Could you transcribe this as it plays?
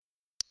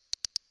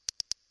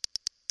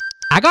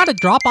I gotta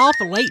drop off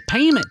a late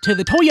payment to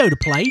the Toyota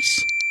place.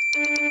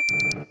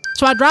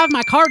 So I drive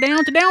my car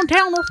down to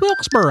downtown North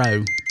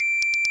Wilkesboro.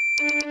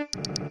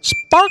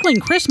 Sparkling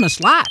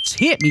Christmas lights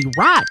hit me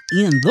right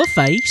in the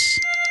face.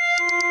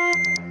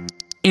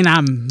 And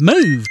I'm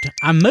moved.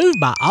 I'm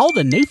moved by all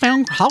the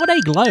newfound holiday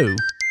glow.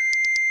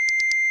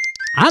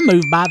 I'm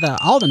moved by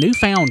all the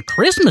newfound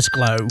Christmas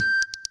glow.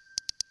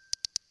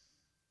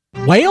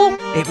 Well,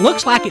 it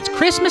looks like it's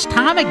Christmas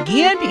time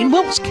again in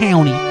Wilkes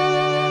County.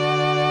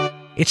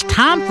 It's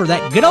time for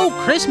that good old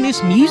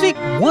Christmas music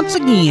once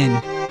again.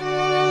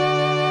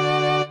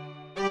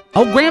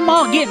 Old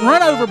Grandma getting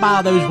run over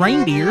by those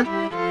reindeer.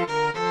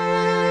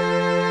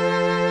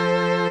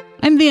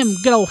 And them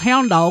good old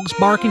hound dogs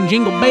barking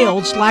jingle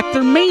bells like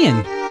they're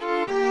men.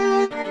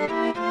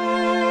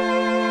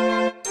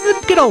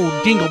 The good old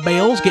jingle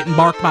bells getting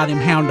barked by them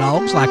hound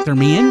dogs like they're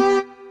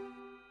men.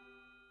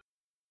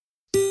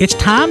 It's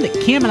time that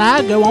Kim and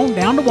I go on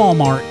down to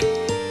Walmart.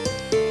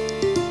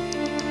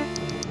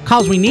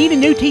 'Cause we need a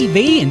new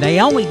TV and they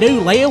only do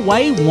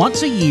layaway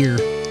once a year.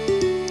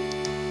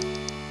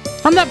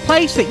 From that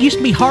place that used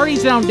to be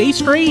Hardee's on D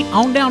Street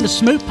on down to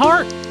Smoot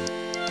Park,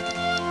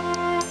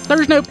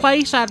 there's no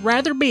place I'd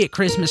rather be at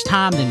Christmas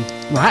time than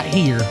right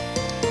here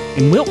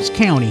in Wilkes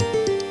County.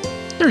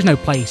 There's no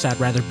place I'd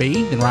rather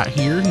be than right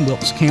here in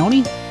Wilkes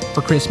County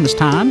for Christmas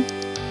time.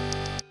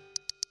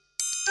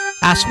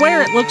 I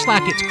swear it looks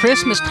like it's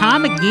Christmas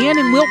time again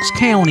in Wilkes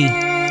County.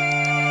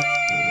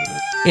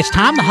 It's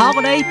time the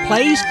holiday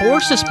plays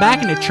force us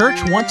back into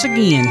church once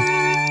again.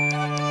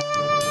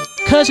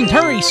 Cousin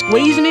Terry's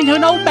squeezing into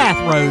an old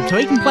bathrobe so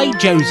he can play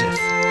Joseph.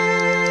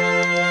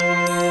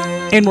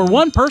 And we're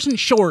one person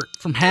short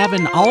from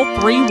having all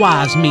three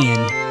wise men.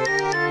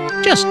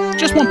 Just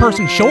one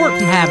person short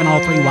from having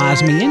all three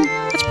wise men.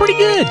 That's pretty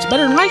good. It's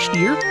better than last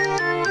year.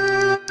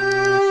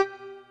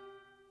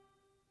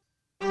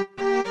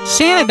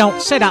 Santa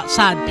don't sit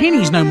outside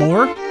Penny's no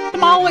more. The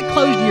mall that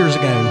closed years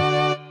ago.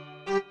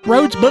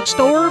 Rhodes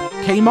Bookstore,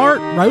 Kmart,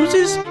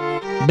 Rose's,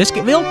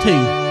 Biscuitville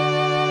too.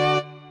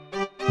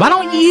 Why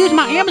don't you use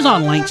my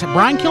Amazon links at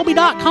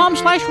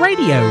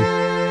briankilby.com/radio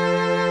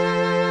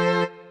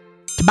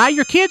to buy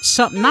your kids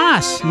something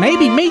nice,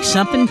 maybe me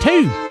something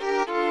too.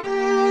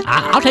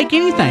 I'll take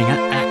anything.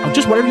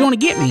 Just whatever you want to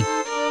get me.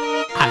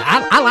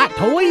 I like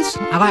toys.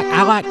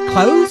 I like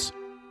clothes.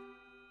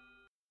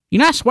 You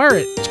know, I swear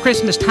it's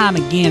Christmas time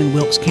again in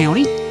Wilkes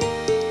County.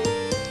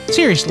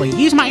 Seriously,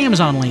 use my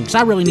Amazon links.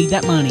 I really need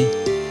that money.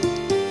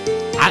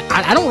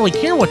 I don't really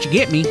care what you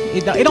get me.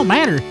 It don't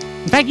matter.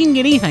 In fact, you can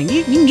get anything.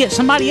 You can get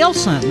somebody else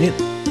something.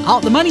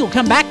 All the money will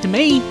come back to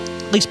me.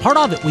 At least part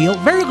of it will.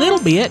 Very little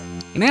bit.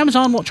 And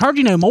Amazon won't charge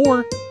you no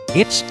more.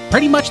 It's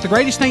pretty much the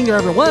greatest thing there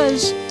ever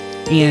was.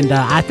 And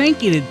I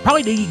think it'd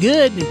probably do you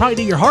good. It'd probably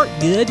do your heart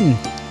good. And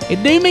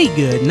it'd do me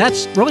good. And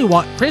that's really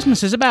what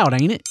Christmas is about,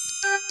 ain't it?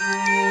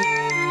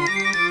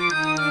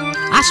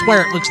 I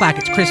swear it looks like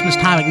it's Christmas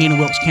time again in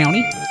Wilkes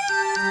County.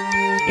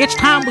 It's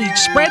time we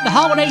spread the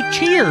holiday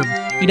cheer,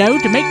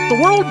 to make the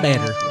world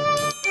better.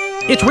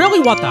 It's really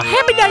what the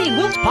Happy Day in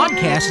Wilkes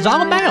podcast is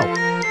all about.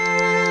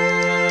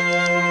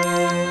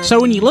 So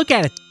when you look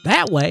at it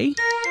that way,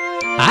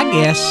 I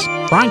guess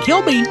Brian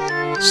Kilby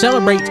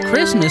celebrates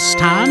Christmas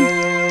time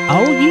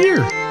all year.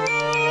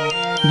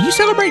 Do you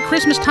celebrate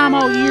Christmas time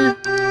all year?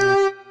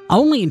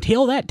 Only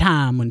until that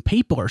time when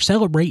people are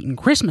celebrating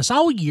Christmas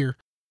all year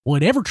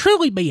would ever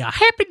truly be a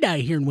happy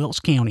day here in Wilkes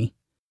County.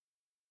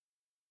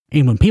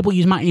 And when people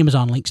use my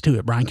Amazon links too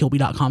at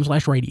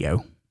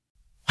briankilby.com/radio.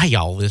 Hey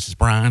y'all, this is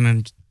Brian,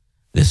 and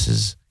this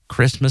is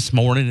Christmas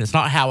morning. It's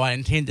not how I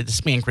intended to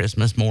spend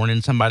Christmas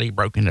morning. Somebody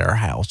broke into our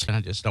house, and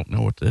I just don't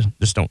know what to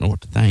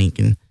think.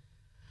 And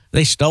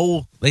they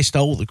stole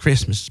the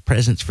Christmas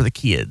presents for the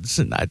kids.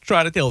 And I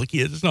try to tell the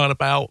kids it's not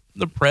about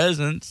the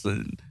presents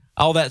and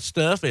all that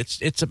stuff.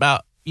 It's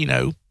about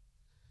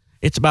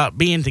it's about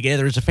being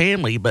together as a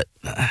family, but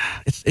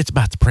it's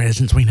about the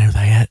presents. We know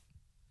that.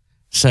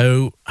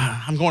 So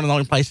I'm going to the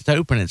only place that's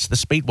open. It's the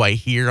Speedway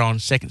here on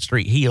 2nd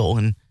Street Hill,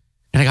 and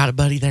I got a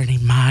buddy there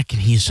named Mike,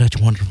 and he's such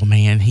a wonderful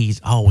man. He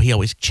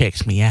always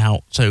checks me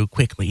out so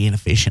quickly and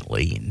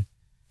efficiently, and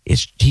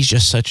he's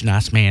just such a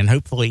nice man.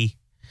 Hopefully,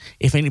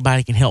 if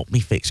anybody can help me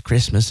fix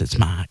Christmas, it's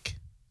Mike.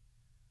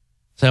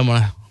 So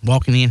I'm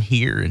walking in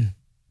here, and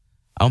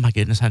oh my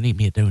goodness, I need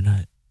me a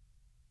donut.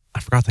 I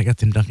forgot they got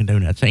them Dunkin'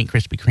 Donuts. They ain't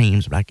Krispy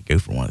Kremes, but I could go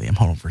for one of them.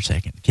 Hold on for a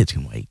second. The kids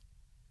can wait.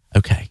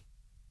 Okay.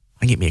 I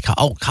can get me a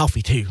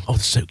coffee too. Oh,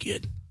 it's so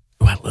good.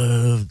 Oh, I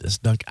love this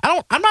Dunkin'.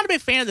 I'm not a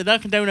big fan of the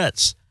Dunkin'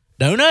 Donuts,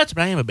 but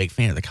I am a big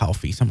fan of the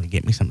coffee. So I'm going to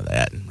get me some of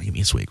that and give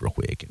me a swig real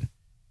quick. And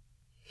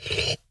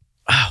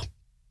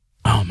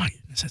oh my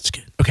goodness, that's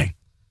good. Okay.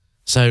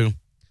 So,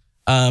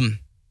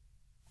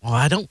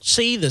 I don't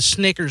see the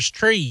Snickers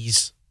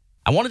trees.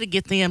 I wanted to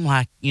get them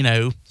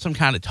some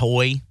kind of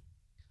toy,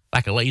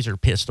 like a laser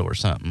pistol or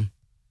something.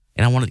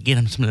 And I wanted to get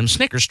them some of them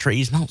Snickers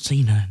trees, and I don't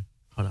see none.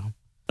 Hold on.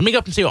 Let me go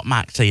up and see what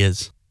Mike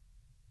says.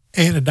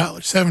 And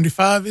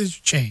 $1.75 is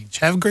your change.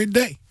 Have a great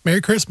day.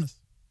 Merry Christmas.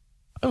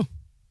 Oh.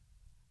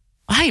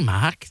 Hey,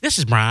 Mike. This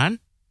is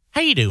Brian. How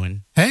you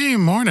doing? Hey,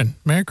 morning.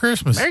 Merry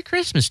Christmas. Merry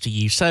Christmas to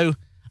you. So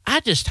I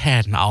just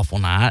had an awful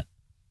night.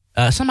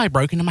 Somebody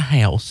broke into my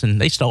house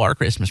and they stole our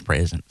Christmas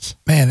presents.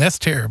 Man, that's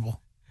terrible.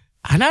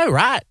 I know,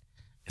 right?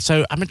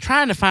 So I've been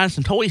trying to find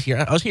some toys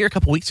here. I was here a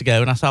couple weeks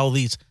ago and I saw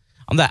these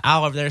on that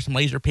aisle over there, some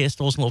laser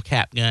pistols and a little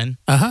cap gun.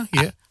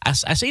 Yeah. I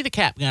see the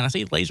cap gun. I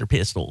see the laser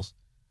pistols.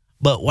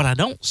 But what I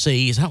don't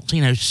see is I don't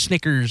see no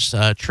Snickers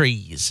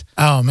trees.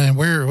 Oh man,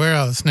 we're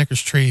out of the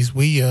Snickers trees.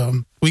 We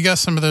got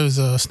some of those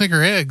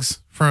Snicker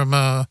eggs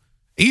from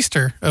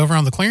Easter over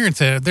on the clearance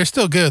head. They're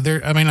still good.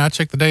 I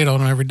check the date on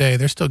them every day.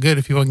 They're still good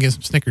if you want to get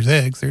some Snickers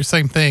eggs. They're the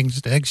same thing,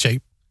 just egg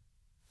shape.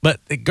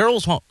 But the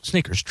girls want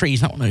Snickers trees,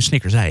 don't want no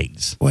Snickers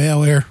eggs.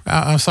 Well,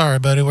 I'm sorry,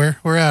 buddy. We're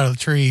out of the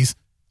trees.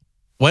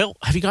 Well,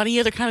 have you got any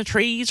other kind of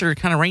trees or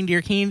kind of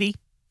reindeer candy?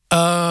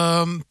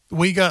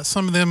 We got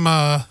some of them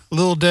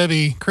Little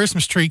Debbie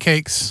Christmas tree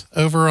cakes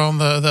over on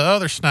the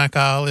other snack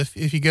aisle.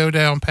 If you go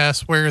down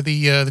past where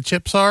the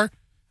chips are,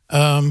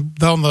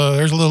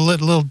 there's a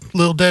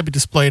little Debbie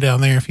display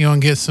down there. If you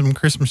want to get some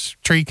Christmas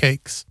tree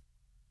cakes.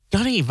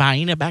 Got any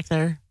Vienna back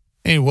there?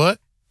 Any what?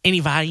 Any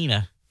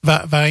Vienna?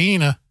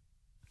 Vienna.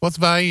 What's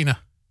Vienna?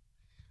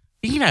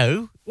 You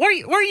know, where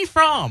are you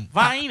from?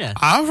 Vienna.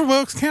 I'm from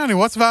Wilkes County.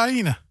 What's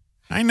Vienna?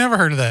 I ain't never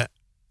heard of that.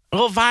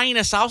 Little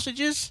Vienna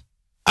sausages.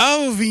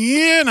 Oh,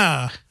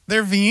 Vienna.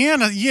 They're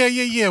Vienna.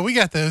 Yeah. We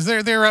got those.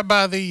 They're right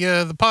by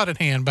the potted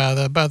ham, by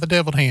the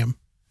deviled ham.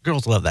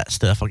 Girls love that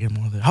stuff. I'll get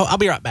one of those. I'll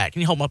be right back.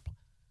 Can you hold them up?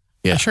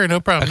 Yeah, sure. No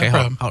problem. Okay,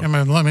 No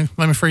problem. hold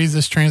Let me freeze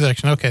this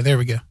transaction. Okay, there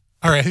we go.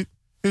 All right.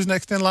 Who's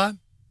next in line?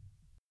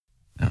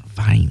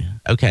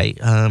 Vienna. Okay.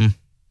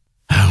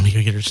 Let me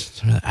go get her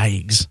some of the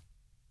eggs.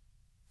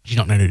 She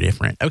don't know no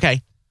different.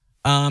 Okay.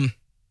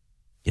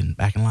 Getting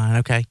back in line.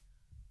 Okay.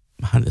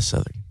 Behind this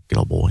other good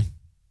old boy.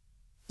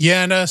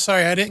 Yeah, no,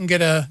 sorry, I didn't get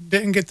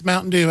the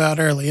Mountain Dew out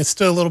early. It's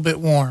still a little bit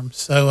warm.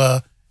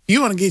 So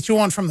you want to get you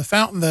one from the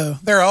fountain though.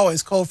 They're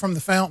always cold from the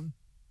fountain.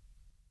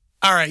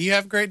 All right, you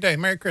have a great day.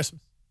 Merry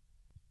Christmas.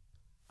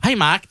 Hey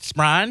Mike, it's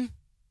Brian.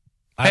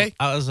 Hey.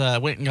 I was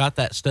went and got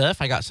that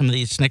stuff. I got some of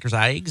these Snickers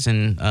eggs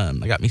and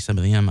I got me some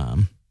of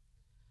them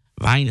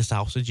Vienna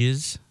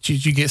sausages.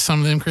 Did you get some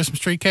of them Christmas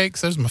tree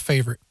cakes? Those are my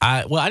favorite.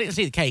 I didn't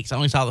see the cakes. I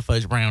only saw the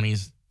fudge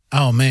brownies.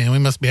 Oh man, we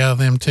must be out of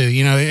them too.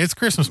 You know, it's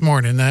Christmas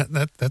morning.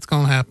 That's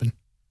gonna happen.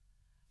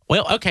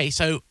 Well, okay,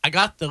 so I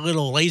got the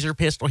little laser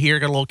pistol here.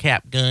 Got a little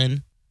cap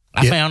gun.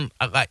 I found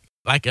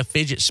like a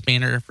fidget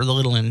spinner for the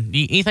little one.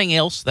 Anything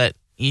else that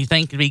you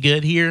think could be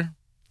good here?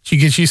 Did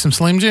you get you some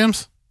Slim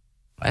Jims?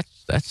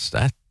 That's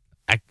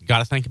I got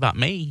to think about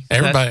me.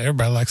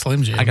 Everybody likes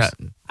Slim Jims.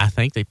 I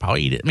think they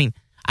probably eat it. I mean,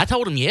 I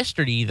told him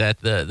yesterday that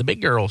the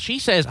big girl, she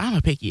says I'm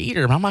a picky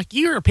eater. I'm like,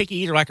 you're a picky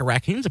eater like a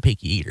raccoon's a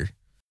picky eater.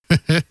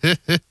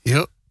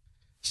 Yep.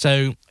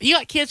 So you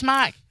got kids,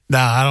 Mike? No,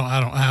 I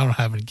don't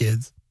have any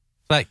kids.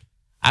 Like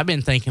I've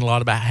been thinking a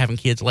lot about having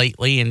kids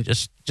lately, and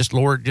just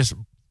Lord, just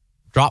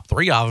drop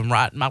 3 of them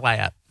right in my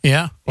lap.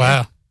 Yeah.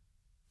 Wow.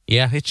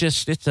 Yeah.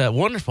 It's a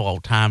wonderful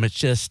old time. It's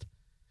just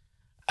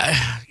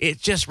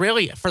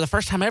really, for the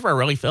first time ever, I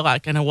really feel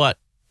like I know what,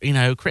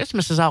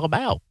 Christmas is all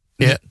about.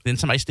 Yeah. Then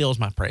somebody steals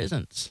my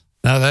presents.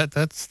 No,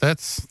 that's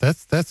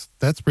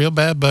real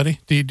bad, buddy.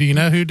 Do you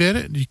know who did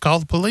it? Did you call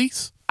the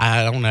police?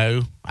 I don't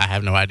know. I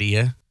have no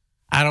idea.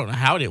 I don't know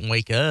how it didn't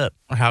wake up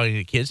or how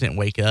the kids didn't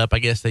wake up. I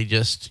guess they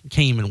just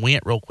came and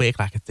went real quick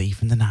like a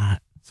thief in the night.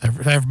 So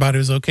everybody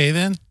was okay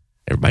then?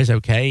 Everybody's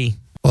okay.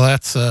 Well,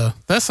 that's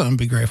something to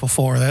be grateful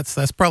for.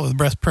 That's probably the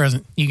best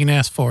present you can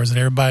ask for, is that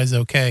everybody's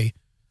okay.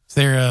 Is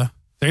there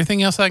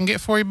anything else I can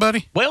get for you,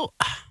 buddy? Well,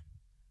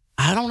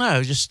 I don't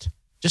know. Just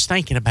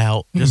thinking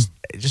about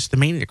just the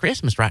meaning of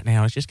Christmas right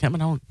now. It's just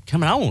coming on.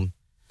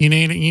 You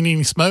need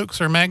any smokes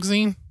or a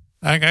magazine?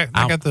 I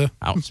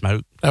don't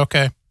smoke.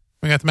 Okay.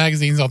 We got the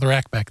magazines on the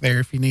rack back there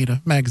if you need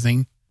a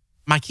magazine.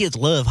 My kids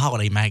love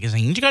holiday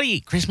magazines. You got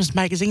any Christmas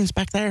magazines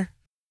back there?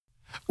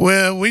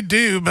 Well, we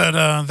do,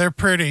 but they're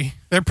pretty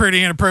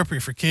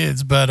inappropriate for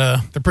kids, but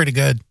they're pretty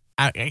good.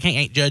 I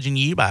ain't judging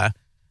you by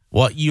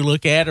what you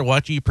look at or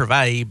what you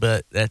purvey,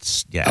 but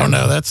that's Oh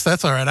no,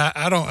 that's all right.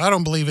 I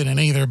don't believe in it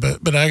either,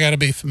 but I got to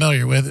be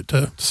familiar with it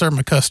to serve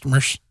my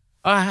customers.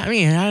 I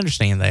mean, I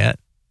understand that,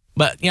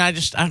 but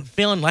I'm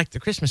feeling like the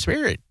Christmas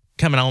spirit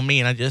coming on me,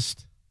 and I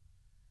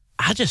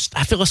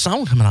feel a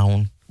song coming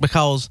on,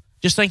 because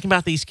just thinking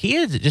about these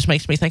kids, it just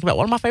makes me think about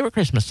one of my favorite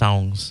Christmas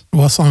songs.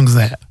 What song's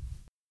that?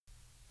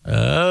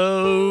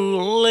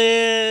 Oh,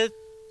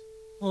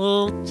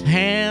 little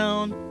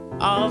town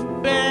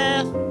of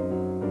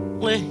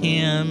Bethlehem,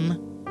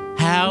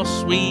 how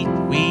sweet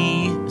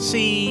we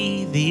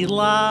see thee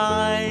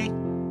lie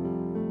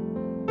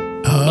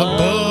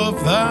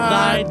above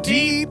thy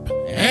deep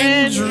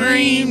and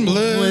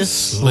dreamless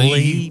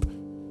sleep.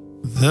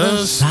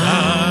 The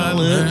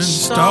silent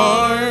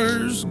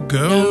stars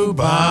go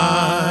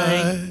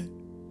by,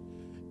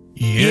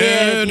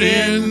 yet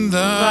in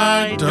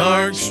thy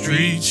dark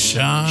streets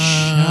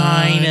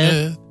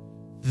shineth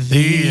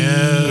the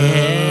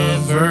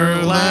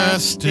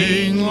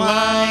everlasting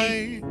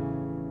light.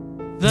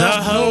 The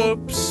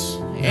hopes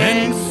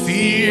and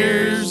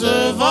fears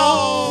of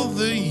all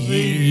the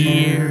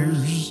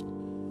years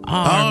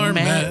are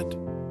met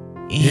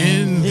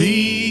in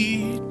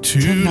thee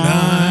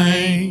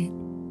tonight.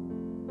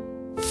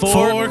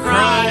 For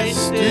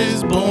Christ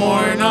is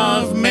born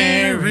of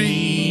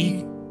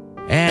Mary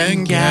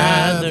and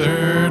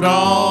gathered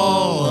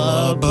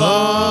all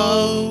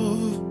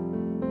above.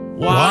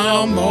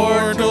 While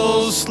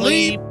mortals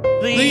sleep,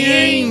 the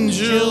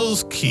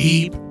angels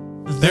keep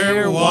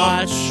their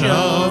watch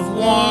of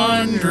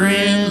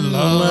wondering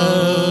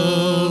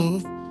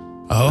love.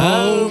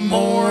 Oh,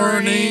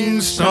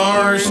 morning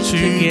stars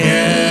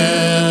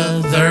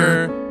together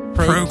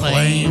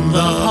proclaim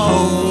the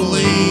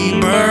holy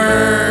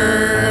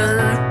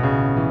birth,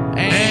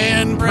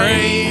 and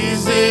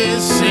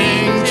praises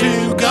sing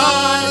to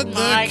God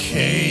the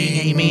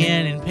King.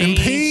 Amen. And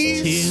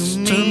peace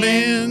to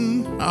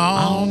men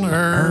on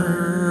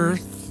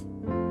earth.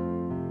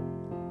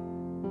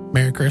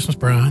 Merry Christmas,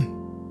 Brian.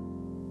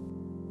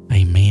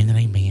 Amen and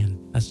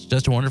amen. That's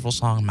just a wonderful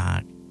song,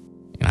 Mike.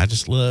 And I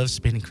just love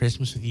spending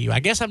Christmas with you. I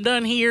guess I'm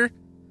done here.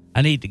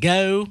 I need to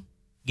go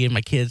give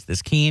my kids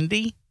this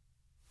candy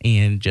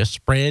and just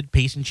spread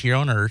peace and cheer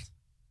on earth.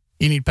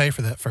 You need to pay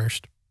for that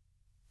first.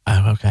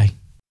 Oh, okay.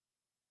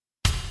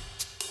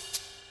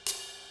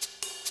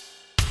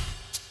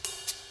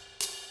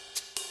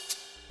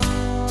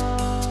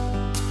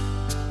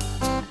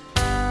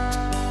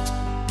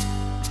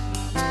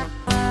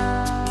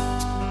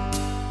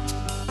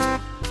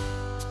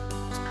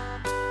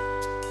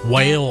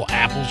 Well,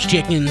 apples,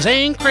 chickens,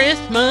 and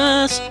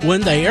Christmas,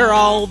 when they are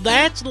all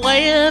that's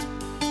left,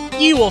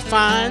 you will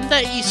find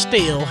that you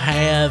still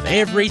have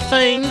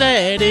everything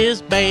that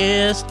is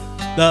best.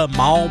 The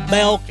malt,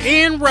 milk,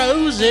 and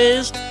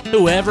roses,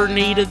 whoever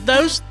needed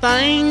those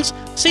things.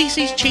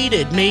 Cece's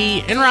cheated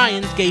me, and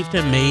Ryan's gave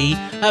to me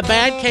a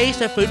bad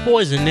case of food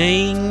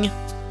poisoning.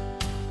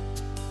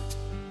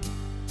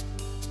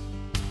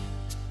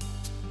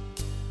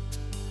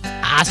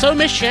 I so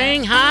miss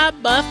Shanghai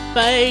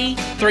Buffet,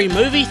 3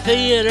 movie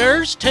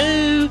theaters,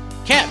 2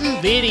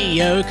 Captain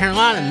Video,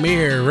 Carolina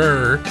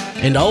Mirror,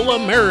 and Old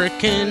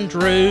American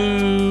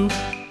Drew.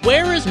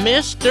 Where is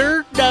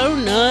Mr.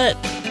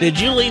 Donut? Did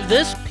you leave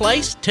this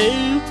place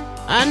too?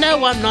 I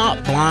know I'm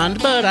not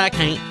blind, but I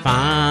can't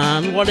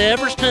find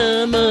whatever's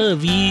come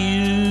of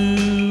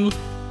you.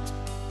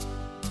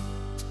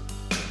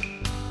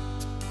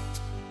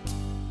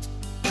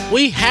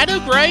 We had a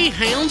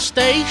Greyhound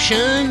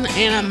station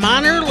and a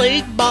minor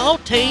league ball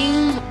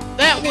team.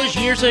 That was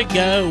years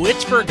ago,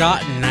 it's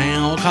forgotten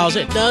now, 'cause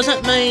it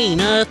doesn't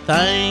mean a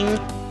thing.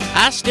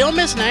 I still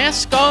miss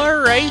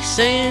NASCAR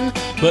racing,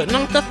 but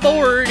not the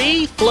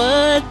 40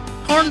 flood.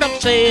 Corn Dog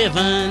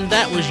 7,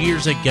 that was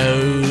years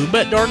ago,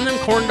 but darn, them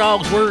corn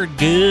dogs were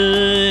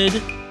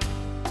good.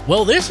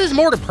 Well, this is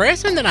more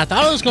depressing than I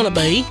thought it was going to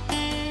be.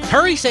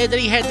 Hurry said that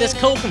he had this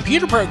cool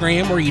computer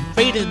program where you'd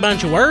feed it a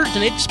bunch of words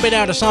and it'd spit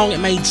out a song that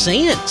made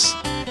sense.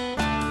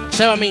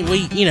 So, I mean,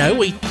 we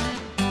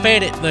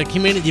fed it the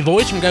community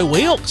voice from Go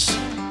Wilkes.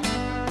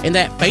 In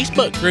that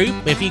Facebook group,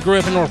 if you grew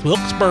up in North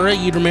Wilkesboro,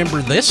 you'd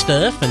remember this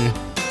stuff, and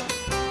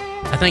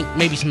I think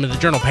maybe some of the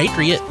Journal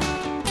Patriot.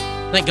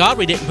 Thank God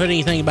we didn't put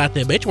anything about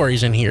the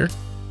obituaries in here.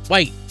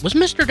 Wait, was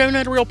Mr.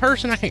 Donut a real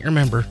person? I can't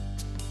remember.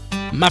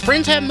 My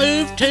friends have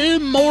moved to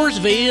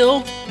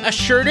Mooresville. I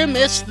sure do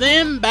miss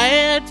them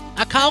bad.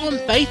 I call them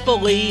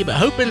faithfully, but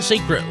hoping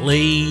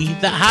secretly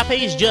that high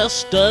pay's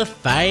just a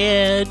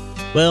fad.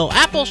 Well,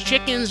 apples,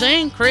 chickens,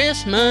 and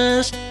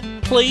Christmas,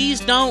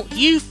 please don't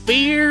you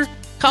fear,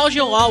 'cause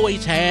you'll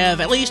always have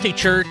at least 2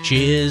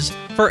 churches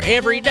for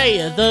every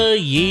day of the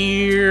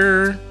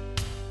year.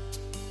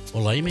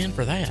 Well, amen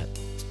for that.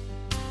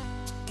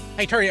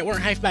 Hey, Terry, that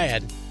weren't half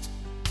bad.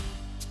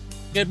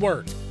 Good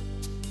work.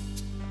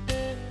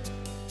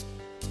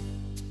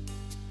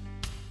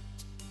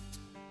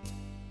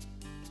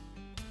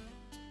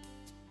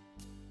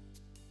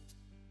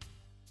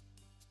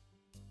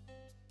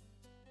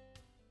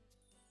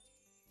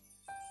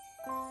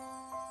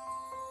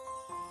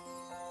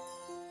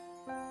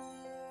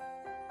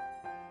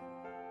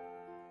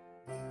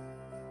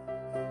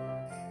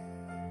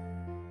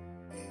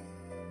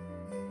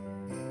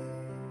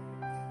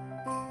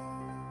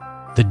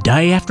 The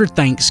day after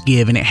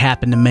Thanksgiving, it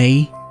happened to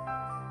me.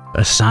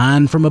 A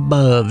sign from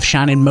above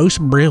shining most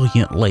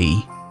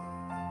brilliantly.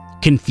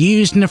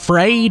 Confused and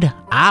afraid,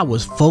 I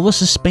was full of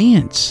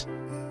suspense.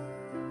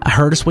 I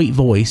heard a sweet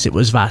voice. It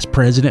was Vice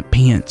President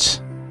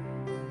Pence.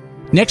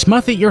 Next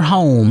month at your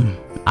home,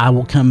 I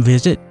will come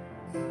visit.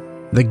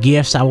 The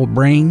gifts I will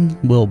bring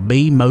will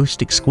be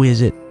most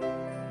exquisite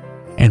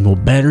and will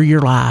better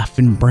your life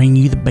and bring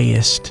you the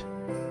best.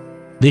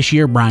 This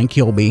year, Brian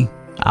Kilby,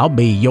 I'll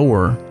be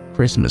your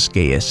Christmas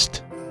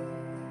guest.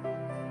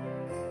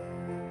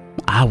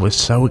 I was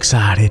so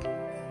excited.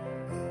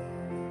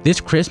 This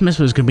Christmas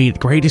was going to be the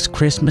greatest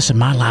Christmas of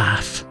my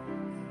life.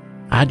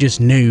 I just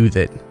knew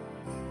that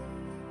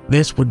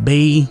this would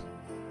be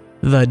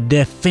the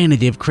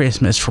definitive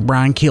Christmas for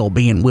Brian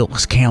Kilby in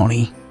Wilkes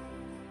County.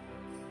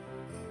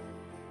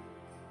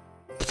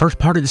 The first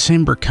part of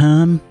December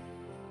come,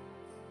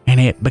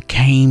 it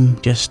became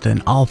just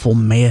an awful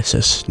mess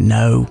of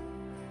snow.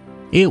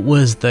 It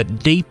was the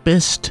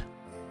deepest,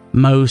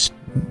 most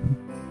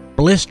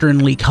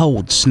blisteringly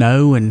cold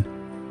snow in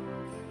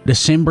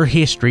December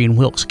history in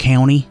Wilkes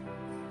County.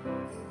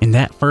 And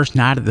that first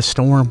night of the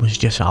storm was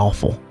just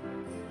awful.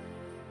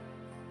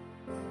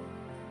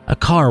 A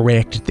car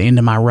wrecked at the end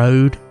of my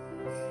road.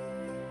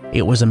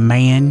 It was a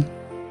man.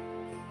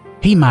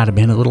 He might have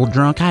been a little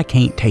drunk, I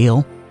can't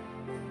tell.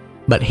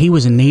 But he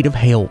was in need of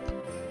help.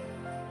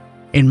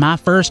 And my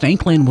first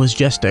inkling was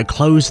just to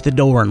close the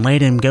door and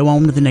let him go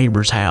on to the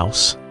neighbor's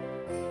house.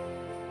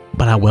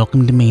 But I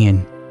welcomed him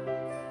in.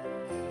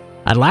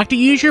 "I'd like to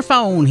use your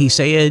phone," he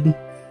said.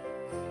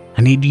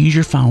 "I need to use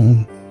your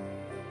phone."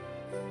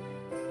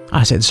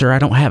 I said, "Sir, I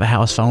don't have a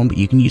house phone, but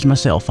you can use my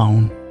cell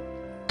phone.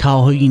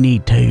 Call who you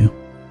need to.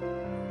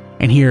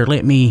 And here,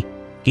 let me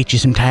get you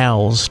some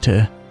towels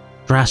to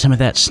dry some of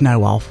that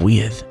snow off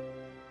with."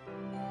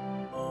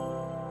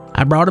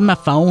 I brought him my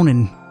phone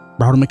and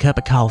brought him a cup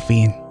of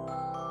coffee, and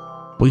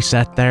we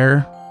sat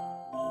there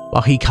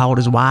while he called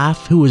his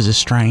wife, who was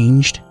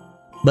estranged,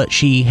 but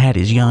she had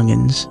his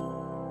young'uns.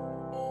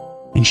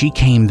 And she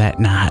came that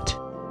night,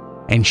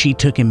 and she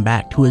took him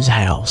back to his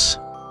house.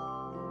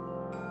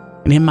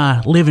 And in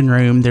my living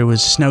room, there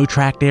was snow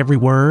tracked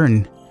everywhere,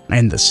 and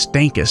the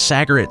stink of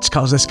cigarettes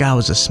because this guy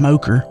was a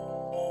smoker.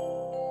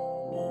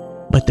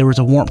 But there was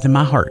a warmth in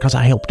my heart because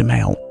I helped him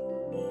out.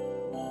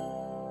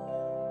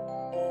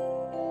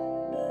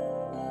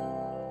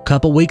 A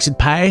couple weeks had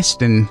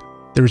passed, and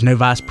there was no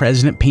Vice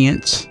President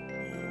Pence.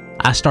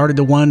 I started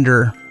to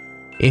wonder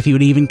if he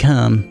would even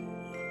come.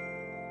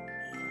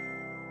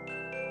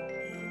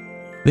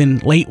 Then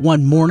late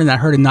one morning, I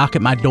heard a knock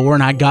at my door,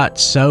 and I got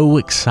so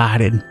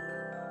excited.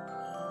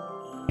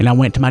 And I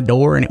went to my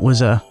door, and it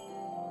was a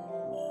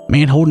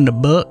man holding a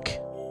book,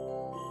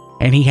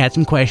 and he had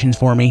some questions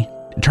for me.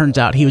 It turns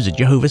out he was a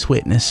Jehovah's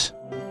Witness.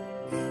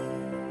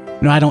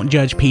 I don't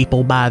judge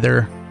people by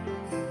their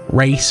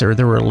race or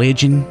their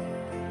religion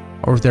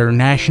or their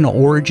national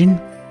origin.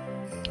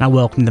 I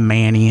welcomed the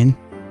man in,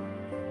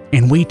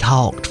 and we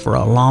talked for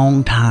a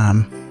long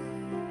time.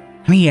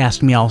 And he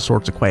asked me all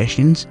sorts of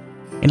questions,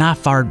 and I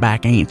fired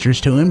back answers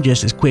to him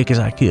just as quick as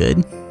I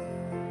could.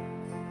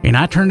 And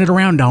I turned it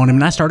around on him,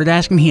 and I started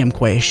asking him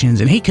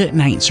questions, and he couldn't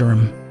answer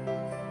them.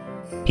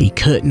 He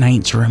couldn't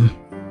answer them.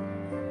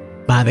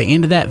 By the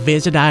end of that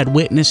visit, I had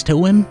witnessed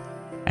to him,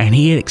 and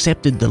he had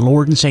accepted the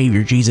Lord and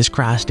Savior Jesus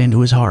Christ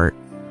into his heart.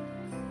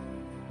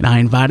 And I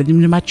invited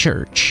him to my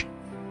church,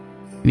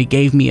 and he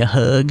gave me a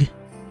hug, and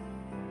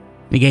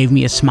he gave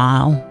me a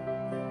smile,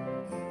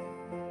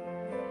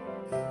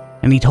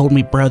 and he told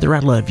me, "Brother, I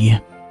love you."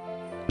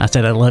 I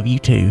said, "I love you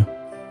too."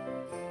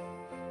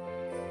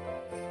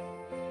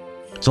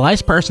 It's the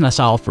last person I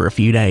saw for a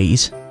few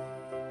days,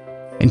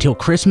 until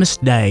Christmas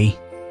Day,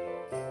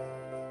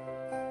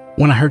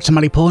 when I heard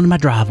somebody pull into my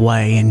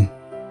driveway, and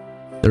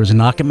there was a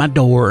knock at my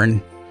door,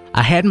 and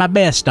I had my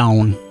best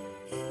on.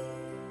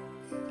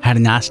 Had a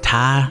nice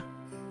tie,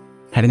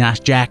 had a nice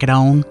jacket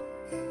on.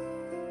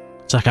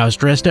 It's like I was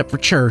dressed up for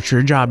church or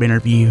a job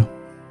interview.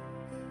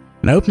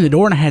 And I opened the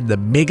door, and I had the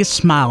biggest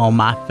smile on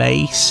my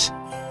face,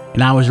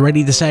 and I was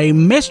ready to say,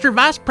 "Mr.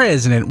 Vice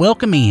President,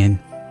 welcome in."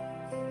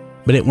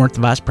 But it weren't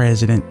the Vice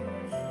President.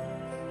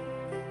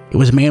 It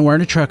was a man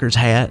wearing a trucker's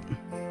hat,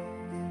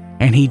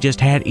 and he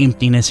just had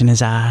emptiness in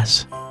his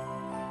eyes.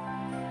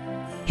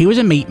 He was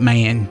a meat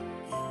man.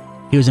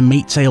 He was a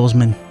meat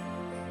salesman.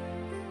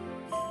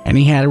 And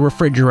he had a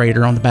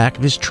refrigerator on the back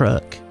of his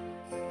truck.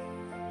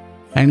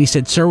 And he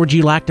said, "Sir, would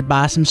you like to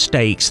buy some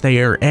steaks? They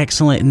are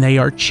excellent and they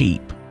are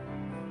cheap."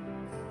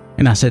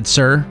 And I said,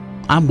 "Sir,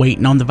 I'm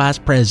waiting on the Vice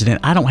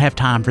President. I don't have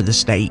time for the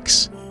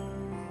steaks."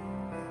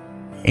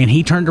 And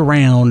he turned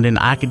around, and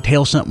I could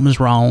tell something was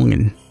wrong.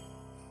 And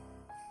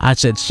I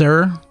said,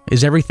 "Sir,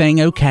 is everything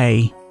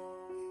okay?"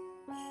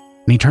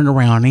 And he turned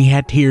around, and he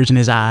had tears in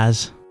his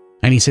eyes.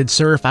 And he said,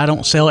 "Sir, if I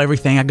don't sell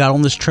everything I got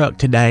on this truck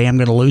today, I'm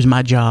going to lose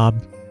my job.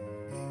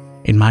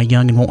 And my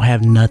youngin' won't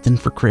have nothing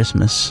for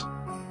Christmas.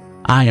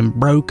 I am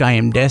broke. I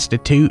am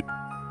destitute.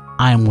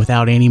 I am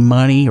without any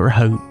money or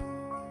hope."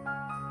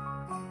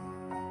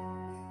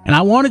 And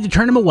I wanted to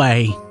turn him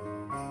away,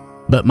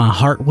 but my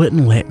heart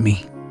wouldn't let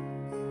me.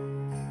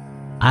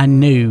 I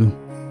knew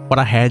what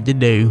I had to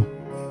do.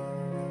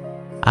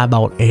 I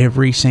bought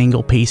every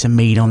single piece of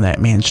meat on that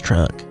man's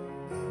truck.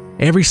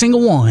 Every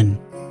single one.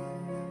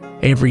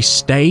 Every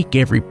steak,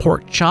 every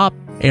pork chop,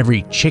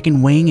 every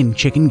chicken wing and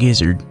chicken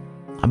gizzard.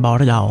 I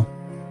bought it all.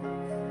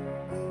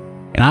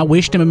 And I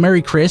wished him a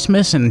Merry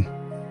Christmas, and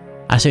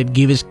I said,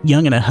 "Give his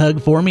youngin' a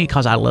hug for me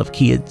because I love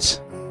kids."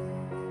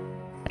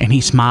 And he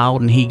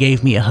smiled, and he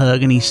gave me a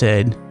hug, and he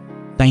said,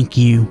 "Thank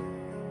you,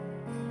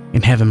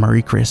 and have a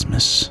Merry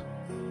Christmas."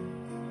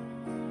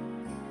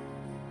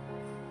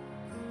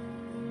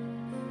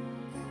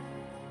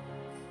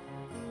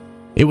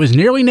 It was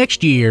nearly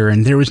next year,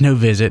 and there was no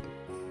visit.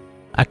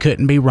 I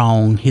couldn't be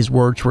wrong. His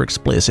words were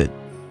explicit.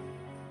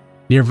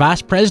 "Dear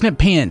Vice President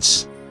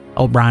Pence,"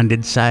 O'Brien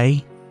did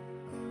say,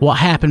 "what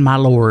happened, my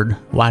lord?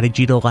 Why did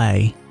you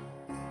delay?"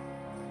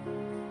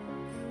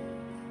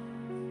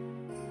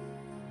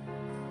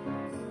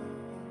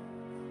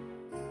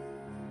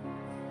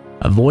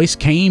 voice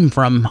came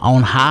from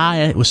on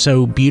high. It was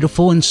so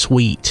beautiful and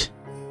sweet.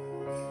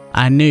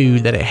 I knew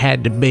that it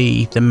had to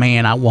be the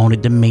man I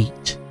wanted to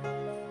meet.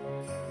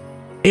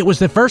 It was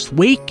the first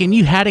week and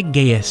you had a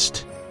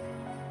guest,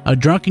 a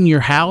drunk in your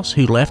house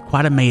who left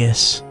quite a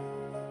mess.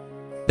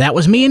 That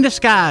was me in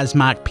disguise,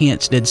 Mike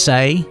Pence did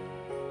say.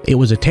 It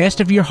was a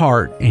test of your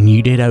heart and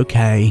you did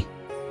okay.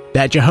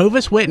 That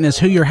Jehovah's Witness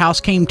who your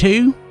house came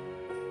to?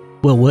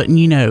 Well, wouldn't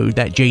you know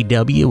that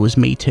JW was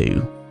me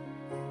too.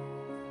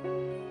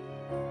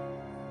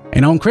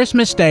 And on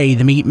Christmas Day,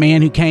 the meat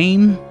man who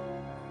came,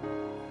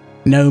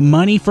 no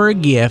money for a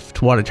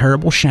gift, what a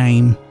terrible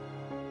shame.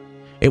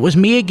 It was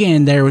me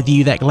again there with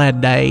you that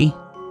glad day.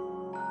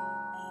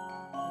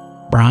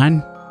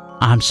 Brian,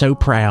 I'm so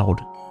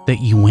proud that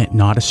you went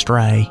not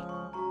astray.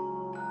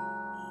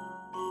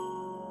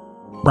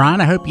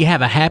 Brian, I hope you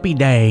have a happy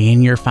day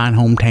in your fine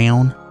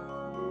hometown.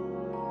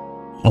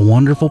 A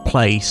wonderful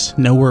place,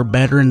 nowhere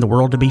better in the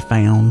world to be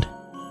found.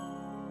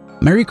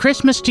 Merry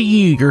Christmas to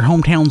you, your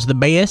hometown's the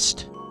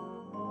best.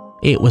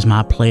 It was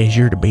my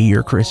pleasure to be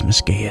your Christmas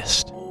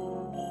guest.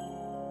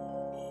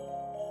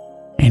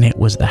 And it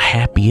was the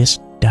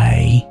happiest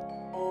day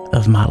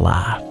of my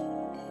life.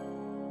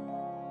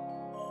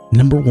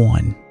 Number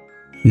 1,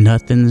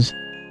 nothing's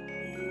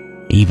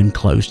even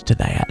close to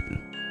that.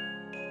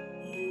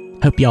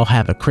 Hope y'all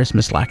have a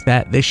Christmas like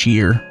that this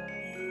year.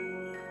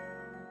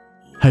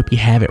 Hope you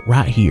have it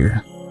right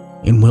here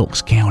in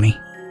Wilkes County.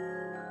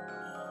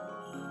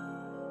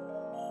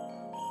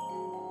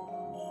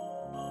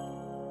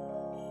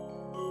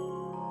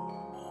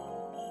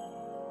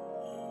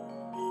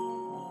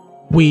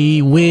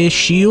 We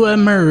wish you a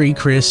Merry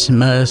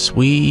Christmas.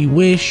 We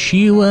wish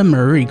you a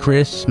Merry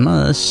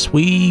Christmas.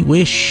 We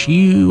wish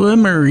you a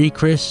Merry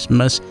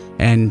Christmas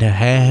and a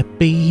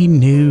Happy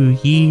New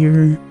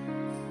Year.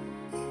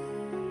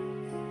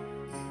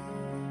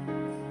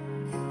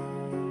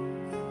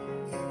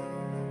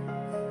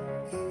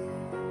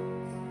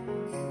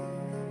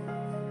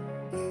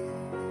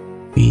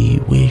 We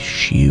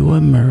wish you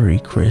a Merry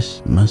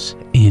Christmas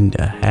and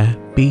a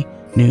Happy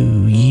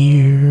New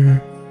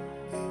Year.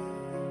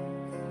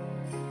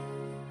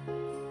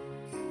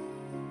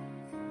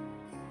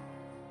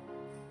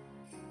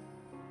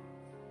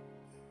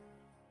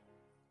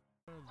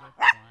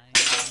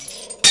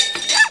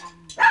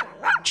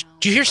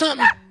 Did you hear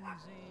something?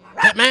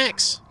 That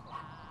Max?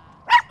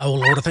 Oh,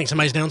 Lord, I think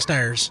somebody's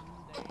downstairs.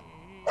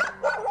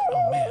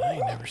 Oh, man, I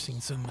ain't never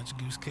seen so much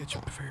goose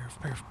ketchup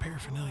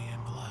paraphernalia in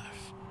my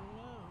life.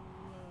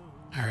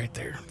 All right,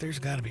 there's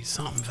got to be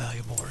something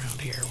valuable around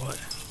here. What?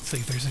 See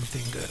if there's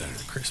anything good under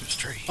the Christmas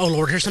tree. Oh,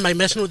 Lord, here's somebody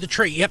messing with the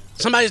tree. Yep,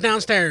 somebody's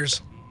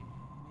downstairs.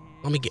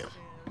 Let me get him.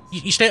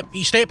 You stay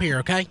up here,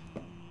 okay?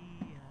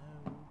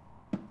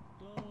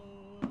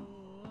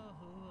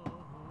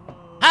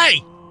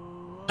 Hey!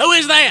 Who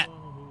is that?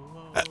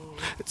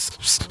 It's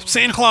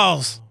Santa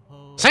Claus.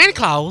 Santa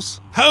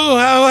Claus? Ho, ho,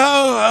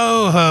 ho,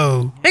 ho,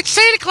 ho. It's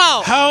Santa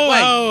Claus! Ho, Wait,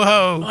 ho,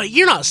 ho. Wait,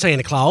 you're not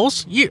Santa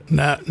Claus.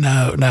 No,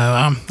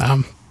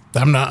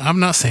 I'm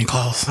not Santa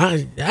Claus.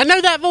 I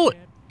know that voice.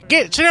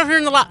 Sit over here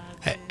in the light.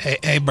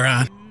 Hey,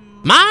 Brian.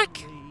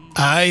 Mike?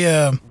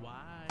 I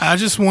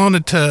just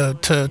wanted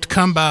to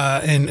come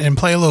by and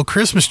play a little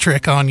Christmas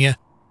trick on you.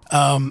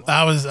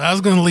 I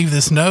was going to leave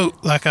this note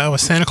like I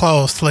was Santa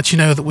Claus to let you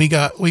know that we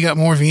got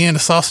more Vienna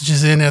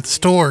sausages in at the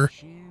store.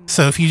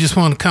 So if you just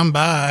want to come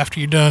by after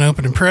you're done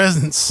opening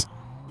presents,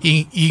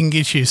 you can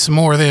get you some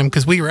more of them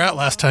because we were out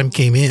last time you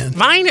came in.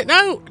 Mine?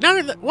 No.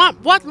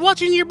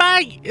 What's in your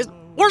bag?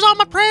 Where's all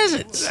my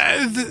presents?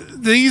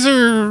 These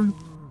are.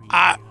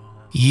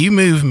 You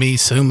moved me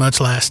so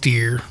much last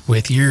year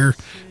with your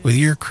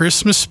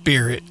Christmas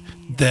spirit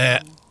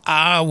that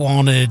I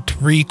wanted to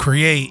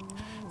recreate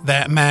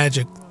that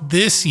magic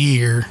this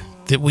year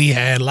that we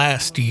had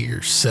last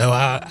year. So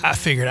I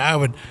figured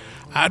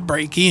I'd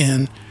break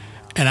in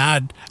and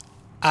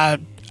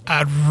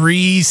I'd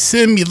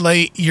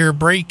re-simulate your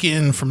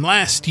break-in from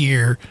last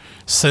year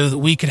so that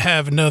we could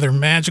have another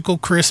magical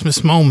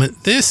Christmas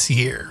moment this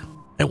year.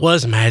 It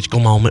was a magical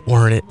moment,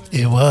 weren't it?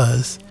 It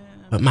was.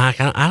 But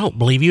Mike, I don't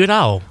believe you at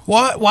all.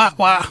 What?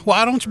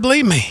 Why don't you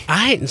believe me?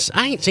 I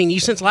ain't seen you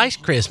since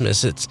last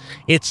Christmas.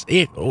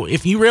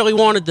 If you really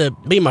wanted to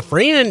be my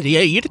friend,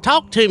 you'd have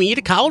talked to me. You'd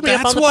have called me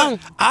up on the phone.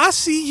 I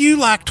see you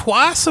like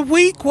twice a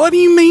week. What do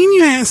you mean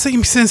you haven't seen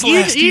me since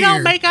last year? You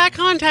don't make eye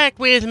contact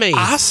with me.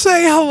 I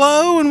say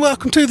hello and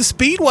welcome to the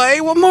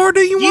Speedway. What more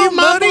do you want,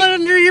 buddy? You mumble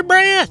under your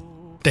breath.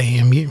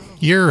 Damn,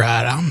 you're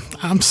right.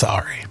 I'm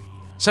sorry.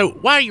 So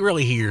why are you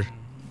really here?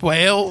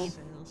 Well,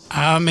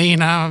 I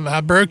mean,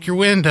 I broke your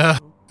window.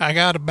 I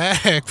got a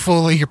bag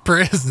full of your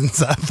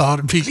presents. I thought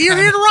it'd be You're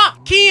here to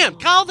rock. Kim,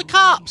 call the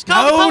cops.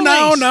 Call the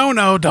police.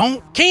 No,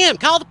 don't. Kim,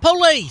 call the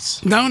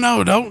police.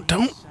 No,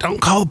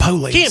 don't call the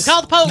police. Kim,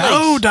 call the police.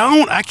 No,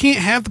 don't. I can't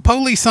have the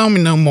police on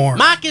me no more.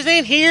 Mike is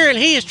in here and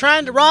he is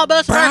trying to rob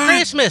us of our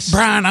Christmas.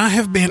 Brian, I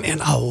have been in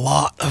a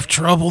lot of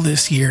trouble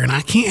this year and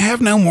I can't have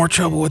no more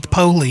trouble with the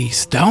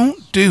police.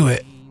 Don't do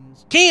it.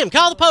 Kim,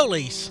 call the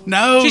police.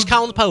 No. She's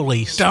calling the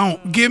police.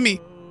 Don't. Give me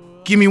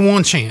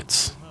one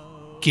chance.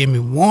 give me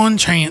one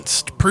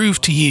chance to prove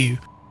to you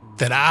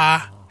that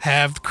I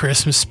have the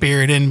Christmas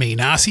spirit in me.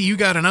 Now, I see you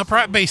got an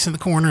upright bass in the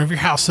corner of your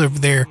house over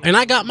there. And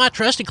I got my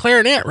trusty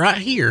clarinet right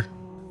here.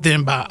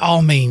 Then by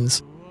all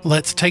means,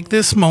 let's take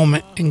this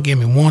moment and give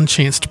me one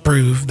chance to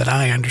prove that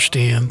I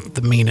understand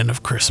the meaning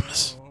of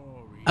Christmas.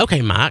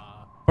 Okay, Mike,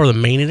 for the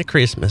meaning of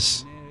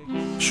Christmas.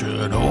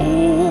 Should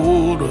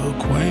old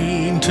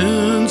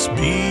acquaintance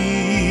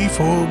be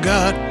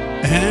forgot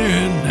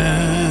and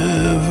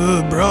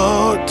never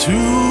brought to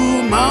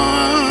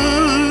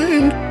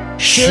mind?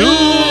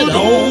 Should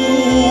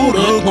old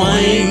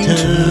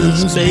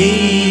acquaintance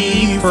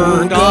be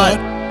forgot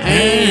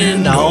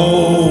and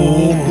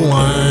old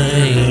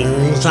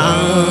lang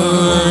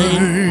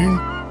syne?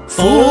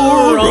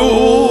 For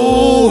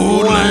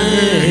old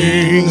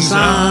lang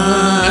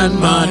syne,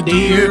 my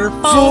dear,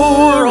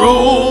 for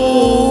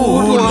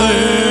old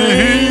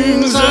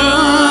lang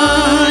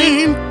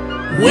syne,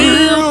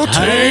 we'll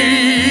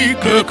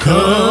take a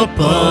cup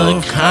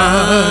of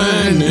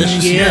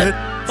kindness yet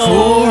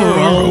for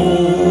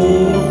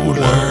old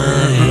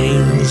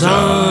lang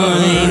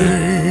syne.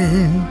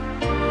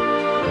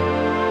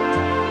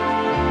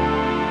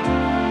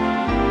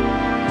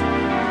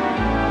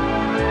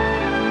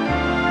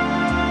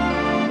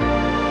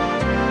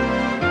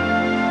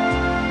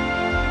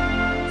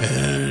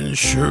 And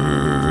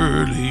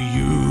surely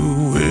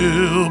you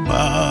will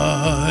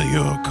buy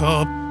your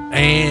cup,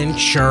 And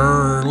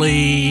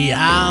surely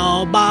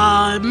I'll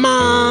buy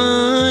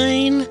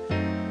mine.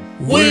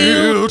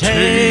 We'll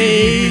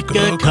take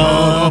a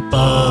cup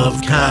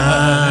of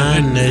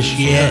kindness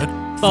yet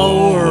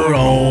for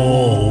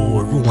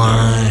old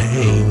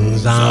lang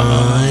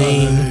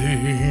syne.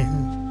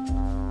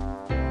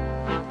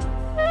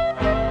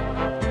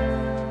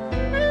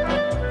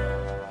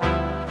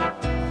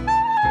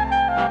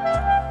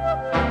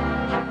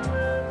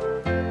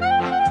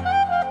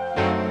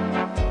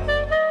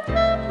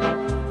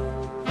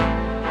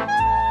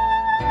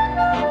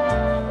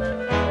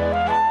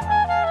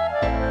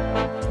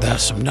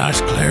 That's some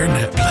nice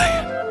clarinet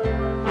playing.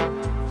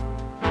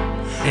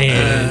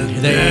 And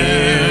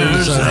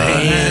there's a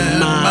hand,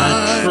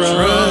 my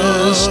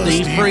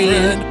trusty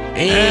friend,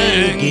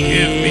 and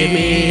give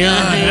me a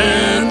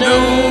hand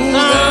of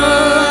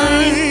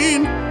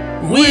thine.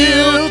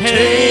 We'll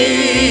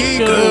take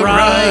a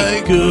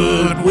right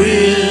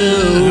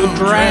goodwill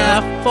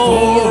draft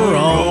for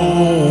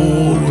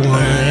old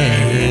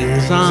lang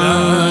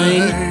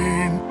syne.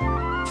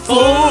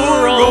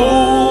 For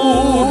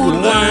old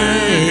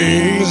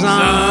lang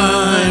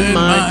syne,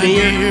 my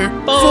dear,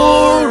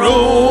 for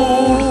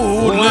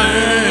old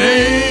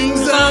lang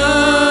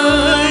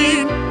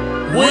syne,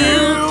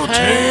 we'll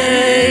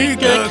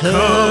take a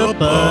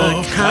cup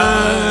of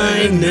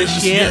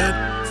kindness yet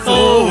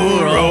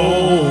for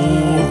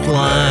old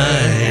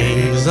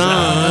lang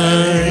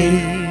syne.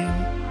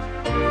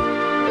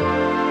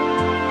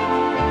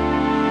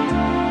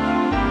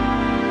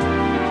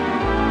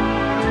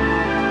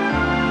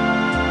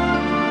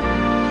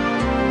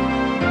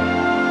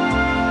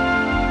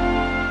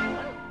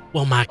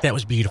 Well, Mike, that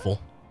was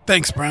beautiful.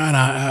 Thanks, Brian.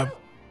 I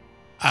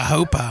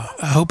hope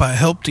I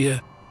helped you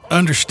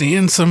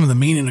understand some of the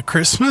meaning of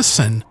Christmas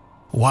and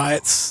why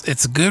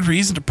it's a good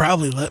reason to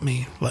probably let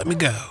me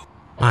go.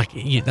 Mike,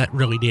 that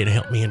really did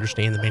help me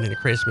understand the meaning of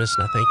Christmas,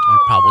 and I think you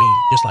probably,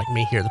 just like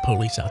me, hear the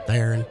police out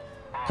there. And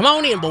come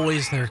on in,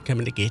 boys. They're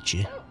coming to get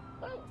you.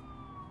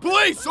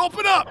 Police,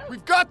 open up!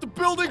 We've got the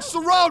building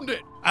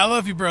surrounded! I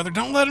love you, brother.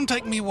 Don't let him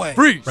take me away.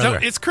 Freeze! Brother,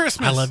 It's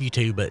Christmas. I love you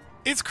too, but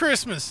It's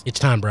Christmas. it's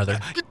time, brother.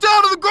 Get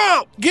down to the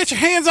ground! Get your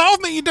hands off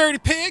me, you dirty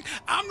pig.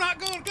 I'm not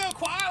going to go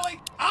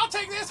quietly. I'll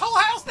take this whole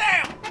house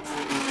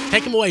down.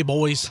 Take him away,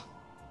 boys.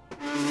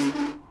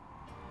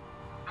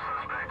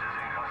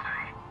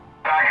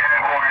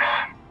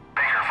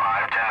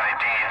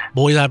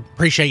 Boys, I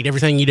appreciate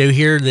everything you do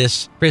here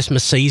this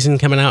Christmas season,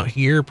 coming out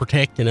here,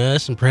 protecting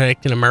us and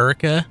protecting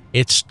America.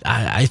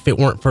 If it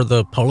weren't for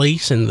the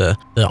police and the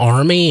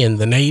Army and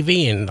the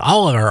Navy and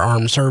all of our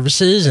armed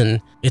services,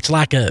 and it's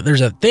like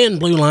there's a thin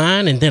blue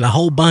line and then a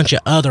whole bunch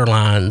of other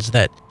lines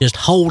that just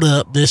hold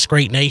up this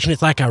great nation.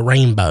 It's like a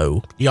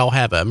rainbow. Y'all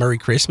have a Merry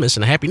Christmas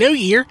and a Happy New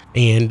Year.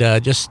 And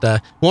just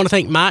want to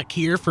thank Mike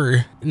here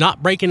for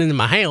not breaking into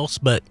my house,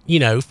 but,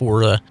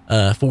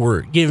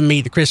 for giving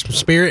me the Christmas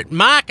spirit.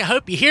 Mike, I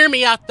hope you hear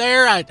me out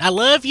there. I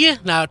love you,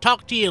 and I'll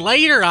talk to you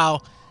later.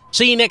 I'll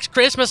see you next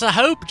Christmas, I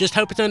hope. Just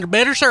hope it's under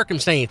better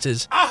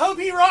circumstances. I hope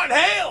he rot in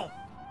hell.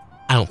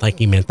 I don't think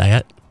he meant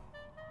that.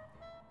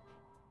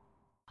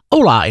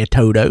 Hola a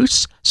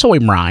todos, soy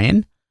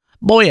Ryan.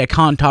 Voy a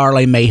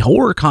contarle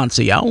mejor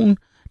canción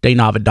de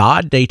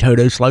Navidad de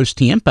todos los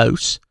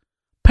tiempos.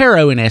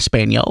 Pero en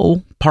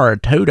español, para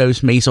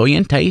todos mis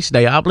oyentes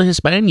de habla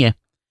hispana.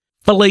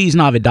 Feliz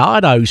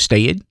Navidad a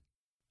usted.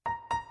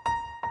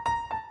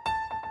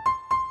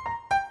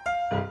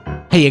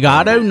 Ha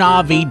llegado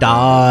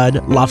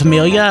Navidad, la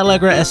familia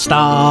alegre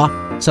está,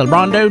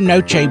 celebrando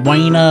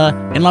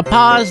Nochebuena en la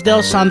paz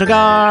del Santo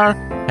Hogar.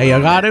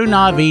 Llegado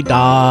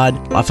Navidad,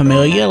 la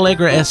familia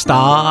alegra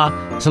está,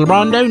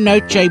 celebrando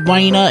Noche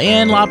Buena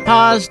en La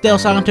Paz del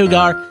Santo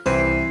Hogar.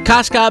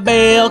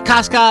 Cascabel,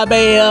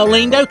 cascabel,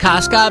 lindo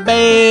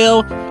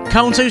cascabel,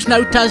 con sus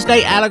notas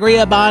de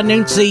alegría va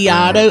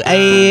anunciado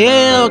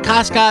el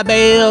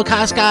cascabel,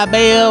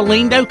 cascabel,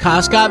 lindo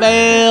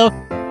cascabel,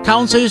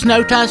 con sus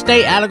notas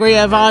de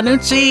alegría va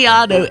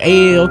anunciado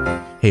el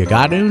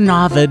Llegado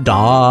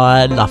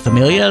Navidad, la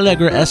familia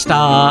alegre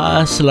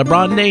está,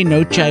 celebrando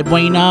Noche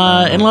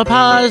Buena en La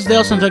Paz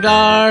del Santo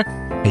Hogar.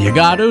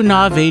 Llegado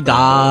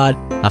Navidad,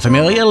 la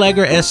familia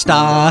alegre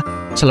está,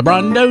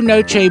 celebrando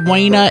Noche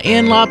Buena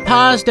en La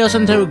Paz del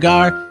Santo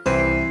Hogar.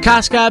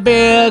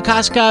 Cascabel,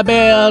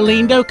 cascabel,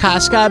 lindo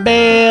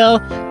cascabel,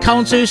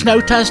 con sus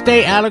notas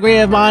de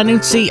alegría va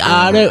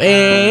anunciado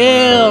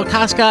el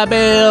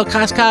cascabel,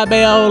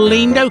 cascabel,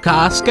 lindo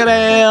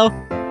cascabel,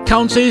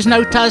 con sus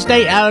notas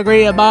de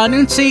alegría va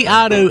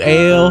anunciado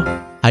el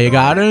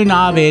Llegado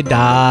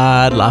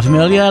Navidad, la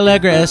familia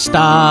alegre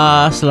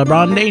está,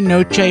 celebrando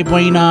Noche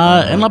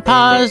Buena en La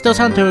Paz del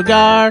Santo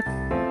Hogar.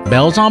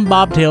 Bells on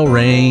bobtail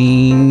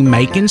ring,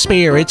 making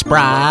spirits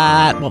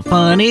bright. What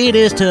fun it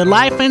is to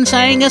laugh and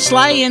sing a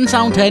sleighing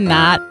song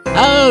tonight.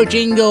 Oh,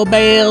 jingle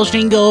bells,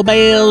 jingle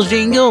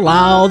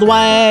all the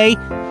way.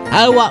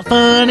 Oh, what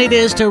fun it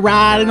is to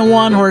ride in a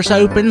one-horse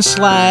open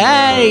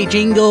sleigh.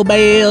 Jingle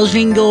bells,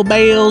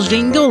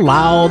 jingle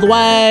all the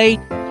way.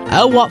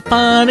 Oh, what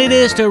fun it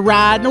is to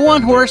ride in a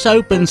one-horse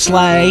open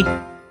sleigh.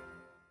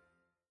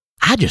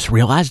 I just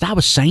realized I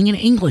was singing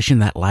English in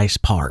that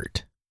last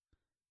part.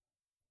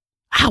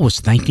 I was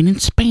thinking in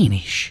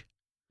Spanish,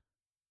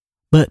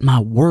 but my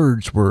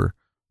words were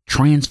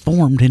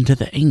transformed into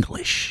the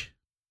English.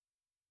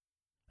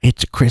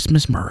 It's a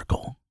Christmas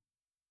miracle.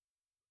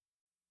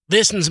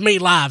 This is me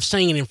live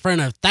singing in front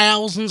of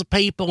thousands of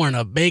people in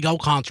a big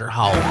old concert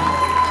hall.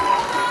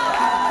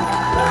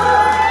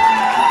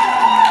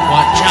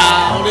 What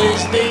child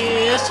is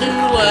this who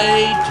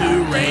laid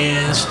to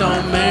rest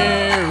on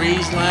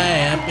Mary's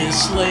lap is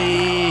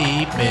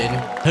sleeping,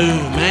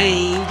 whom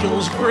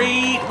angels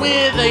greet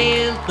with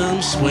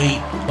anthems sweet,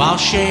 while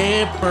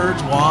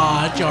shepherds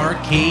watch are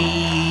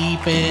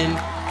keeping?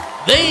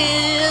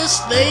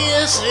 This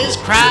is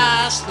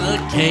Christ the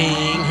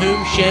King,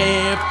 whom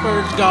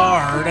shepherds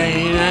guard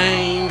and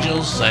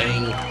angels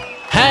sing.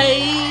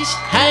 Haste,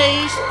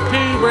 haste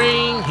to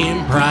bring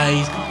him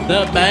praise,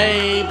 the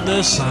babe,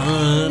 the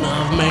Son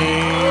of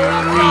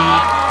Mary.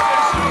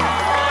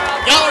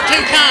 Y'all are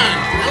too kind.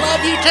 I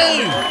love you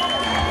too.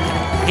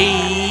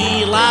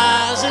 He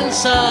lies in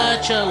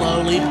such a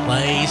lowly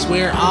place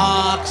where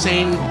ox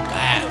and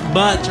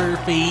butts are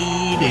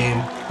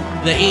feeding.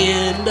 The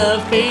end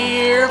of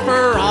fear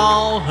for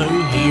all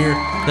who hear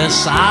the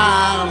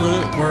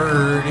silent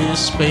word is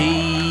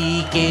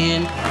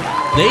speaking.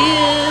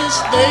 This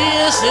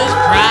is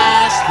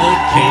Christ the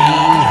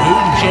King,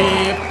 whom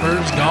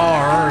shepherds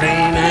guard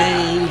and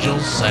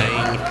angels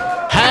sing.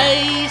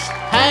 Haste,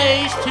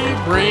 haste to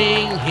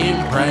bring him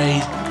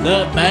praise,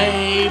 the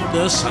babe,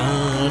 the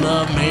Son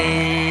of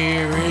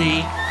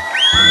Mary.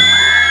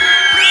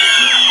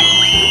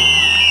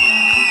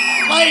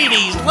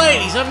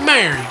 Ladies of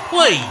Mary,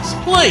 please.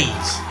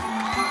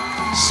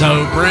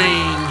 So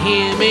bring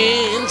him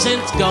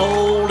incense,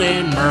 gold,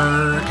 and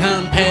myrrh.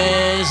 Come,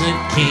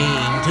 peasant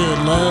king, to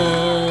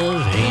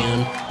love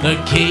him. The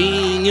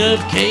King of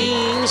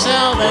Kings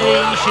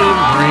salvation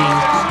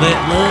brings. Let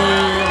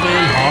love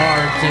and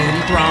hearts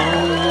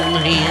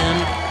enthrone him.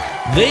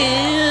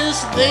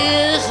 This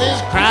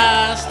is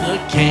Christ the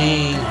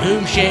King,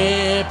 whom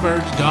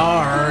shepherds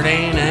guard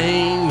and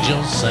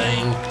angels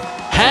sing.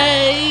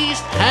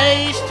 Haste,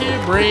 haste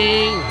to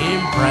bring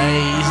him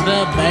praise,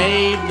 the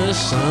babe, the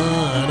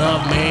Son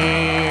of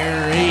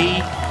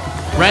Mary.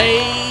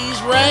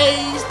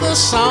 Raise the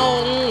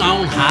song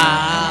on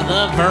high,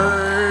 the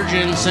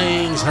Virgin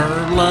sings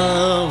her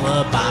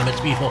lullaby. It's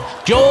beautiful.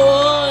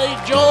 Joy,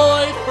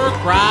 for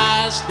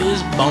Christ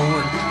is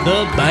born,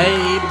 the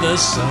babe, the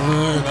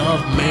Son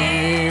of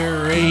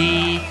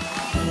Mary.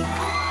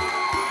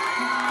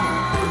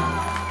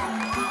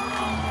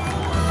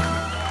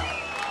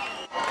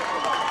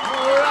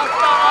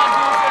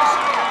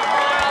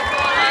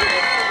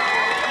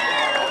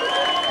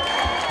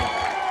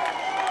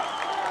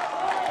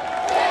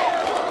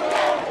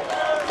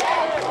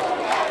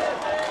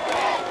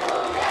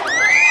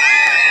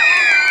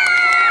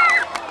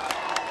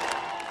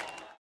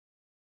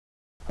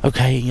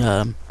 Okay,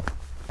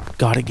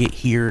 gotta get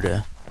here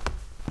to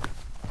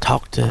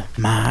talk to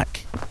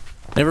Mike.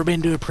 Never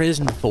been to a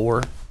prison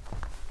before.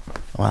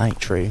 Well, that ain't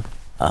true.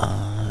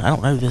 I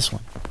don't know this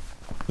one.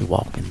 We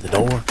walk in the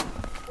door.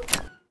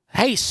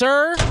 Hey,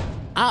 sir,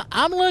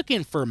 I'm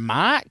looking for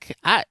Mike.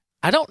 I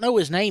don't know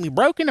his name. He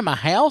broke into my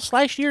house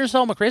last year and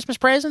stole my Christmas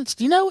presents.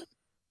 Do you know it?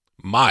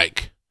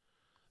 Mike.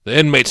 The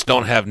inmates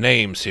don't have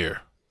names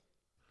here.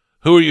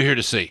 Who are you here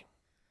to see?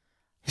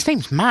 His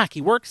name's Mike.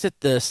 He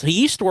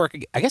used to work,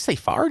 I guess they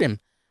fired him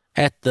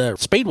at the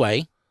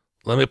Speedway.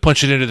 Let me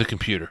punch it into the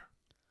computer.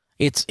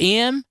 It's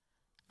M-I-K-E.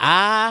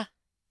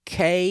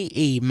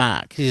 K-E,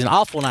 Mike. He's an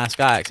awful nice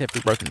guy, except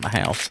he broke into my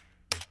house.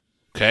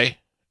 Okay.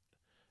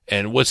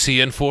 And what's he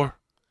in for?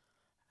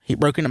 He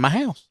broke into my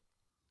house.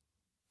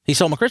 He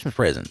stole my Christmas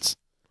presents.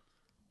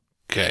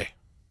 Okay.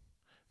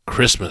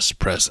 Christmas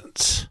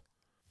presents.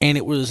 And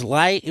it was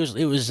late.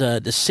 It was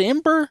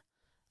December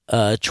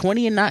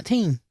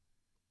 2019.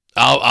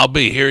 I'll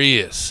be. Here he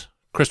is.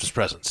 Christmas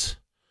presents.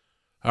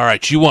 All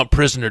right. You want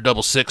prisoner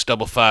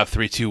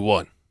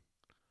 6655321.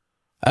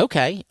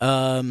 Okay.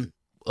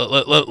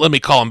 Let me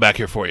call him back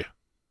here for you.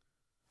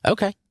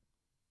 Okay.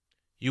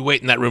 You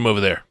wait in that room over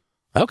there.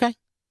 Okay.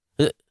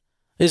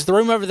 Is the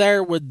room over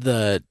there with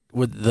the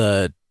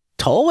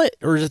toilet,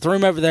 or is it the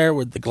room over there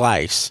with the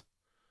glass?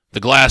 The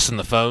glass and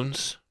the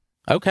phones.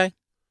 Okay.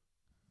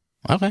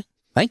 Okay.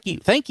 Thank you.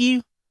 Thank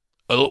you.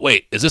 Oh,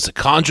 wait. Is this a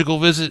conjugal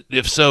visit?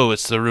 If so,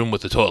 it's the room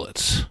with the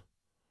toilets.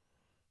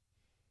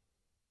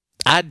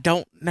 I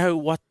don't know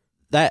what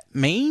that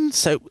means.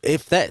 So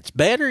if that's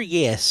better,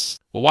 yes.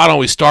 Well, why don't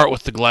we start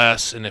with the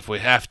glass, and if we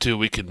have to,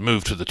 we could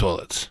move to the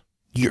toilets.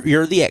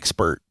 You're the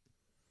expert.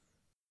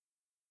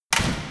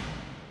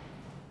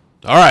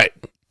 All right.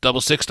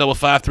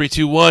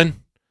 6655321.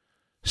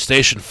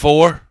 Station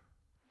 4.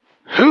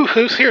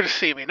 Who's here to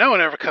see me? No one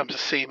ever comes to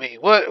see me.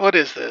 What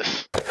is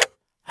this?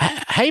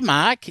 Hey,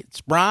 Mike,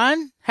 it's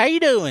Brian. How you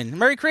doing?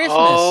 Merry Christmas.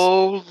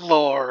 Oh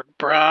Lord,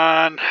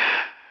 Brian.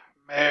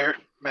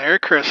 Merry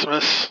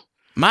Christmas.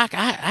 Mike,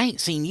 I ain't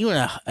seen you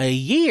in a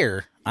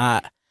year.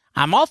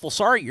 I'm awful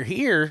sorry you're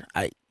here.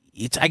 I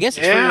guess it's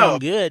for your own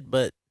good,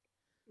 but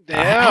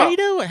Yeah. how you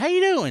doing? How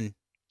you doing?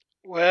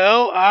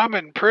 Well, I'm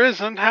in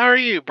prison. How are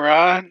you,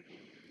 Brian?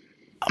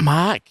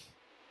 Mike,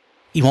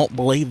 you won't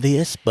believe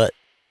this, but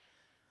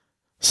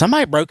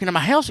somebody broke into my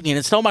house again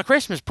and stole my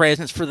Christmas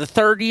presents for the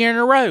third year in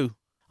a row.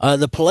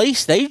 The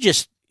police, they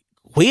just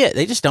quit.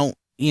 They just don't,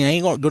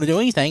 ain't going to do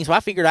anything. So I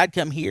figured I'd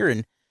come here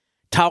and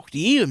talk to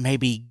you and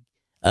maybe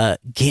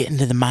get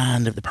into the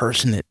mind of the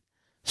person that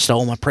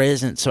stole my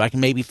presents so I can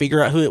maybe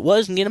figure out who it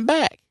was and get them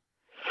back.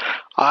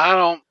 I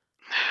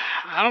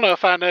don't know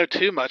if I know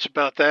too much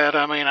about that.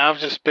 I mean, I've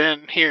just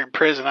been here in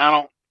prison. I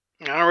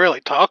don't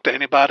really talk to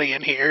anybody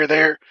in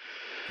here.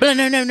 But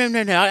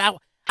no.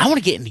 I want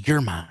to get into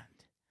your mind.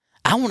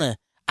 I want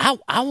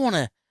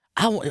to,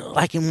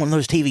 like in one of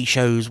those TV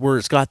shows where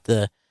it's got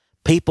the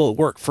people that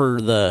work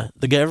for the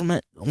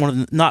government,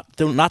 not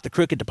the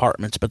crooked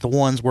departments, but the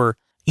ones where,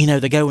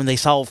 they go and they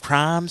solve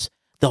crimes.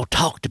 They'll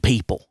talk to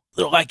people.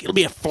 It'll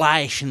be a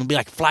flash, and it'll be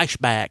like a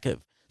flashback of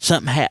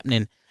something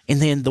happening.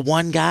 And then the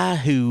one guy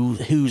who's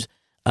he's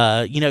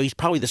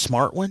probably the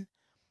smart one.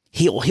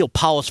 He'll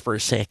pause for a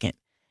second,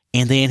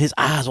 and then his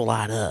eyes will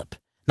light up.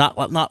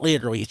 Not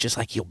literally. It's just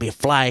like he'll be a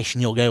flash,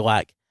 and he'll go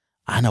like,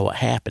 I know what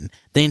happened.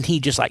 Then he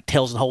just like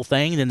tells the whole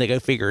thing, and then they go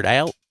figure it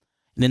out,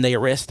 and then they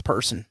arrest the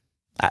person.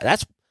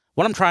 That's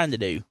what I'm trying to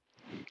do.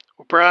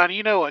 Well, Brian,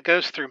 you know what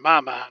goes through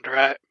my mind,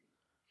 right?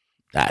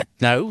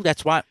 No,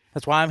 that's why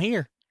I'm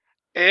here.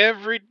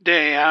 Every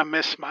day I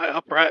miss my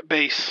upright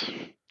bass.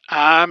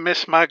 I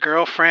miss my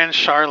girlfriend,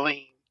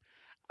 Charlene.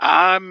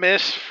 I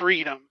miss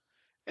freedom.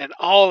 And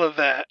all of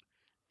that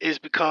is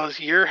because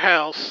your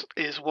house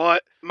is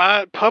what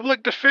my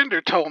public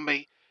defender told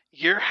me.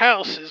 Your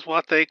house is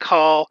what they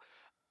call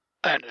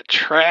an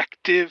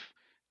attractive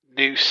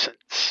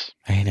nuisance.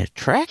 An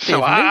attractive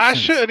So I nuisance?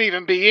 shouldn't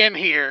even be in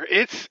here.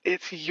 It's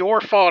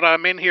your fault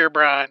I'm in here,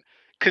 Brian,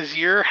 because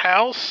your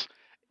house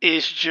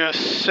is just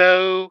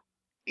so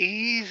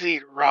easy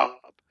to rob.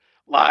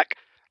 Like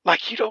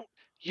you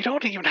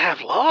don't even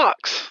have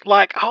locks.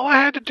 Like all I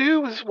had to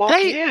do was walk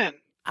in.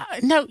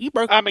 No, you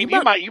broke. I mean,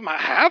 you might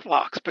have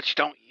locks, but you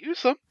don't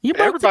use them. You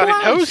broke the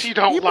Everybody glass. knows you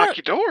don't You lock broke-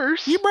 your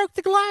doors. You broke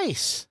the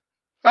glass.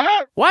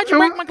 Why'd Why'd you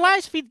break my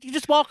glass if you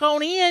just walk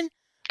on in?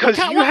 Because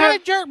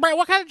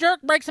What kind of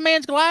jerk breaks a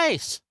man's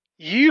glass?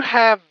 you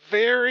have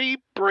very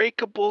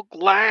breakable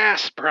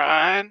glass,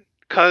 Brian.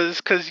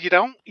 Because you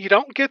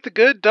don't get the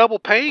good double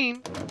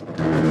pane.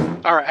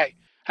 All right,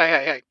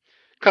 hey,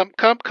 come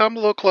a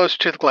little closer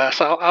to the glass.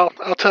 I'll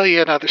tell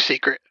you another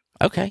secret.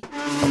 Okay.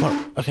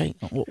 Okay.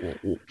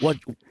 What?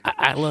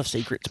 I love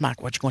secrets,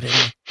 Mike. What you going to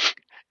tell me?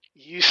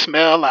 You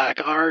smell like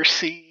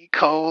RC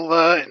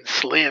Cola and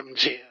Slim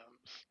Jims.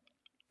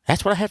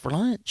 That's what I had for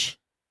lunch.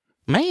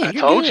 Man, I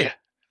you're told good. you.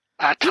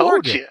 I You are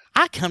told good. you.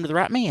 I come to the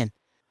right man.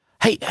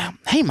 Hey,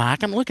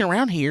 Mike. I'm looking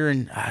around here,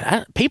 and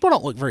people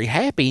don't look very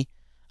happy.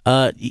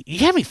 You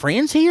have any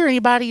friends here?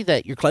 Anybody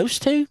that you're close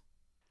to?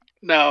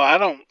 No, I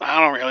don't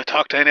really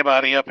talk to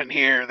anybody up in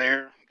here.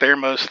 They're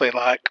mostly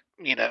like,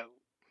 What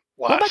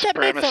white about that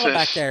big fella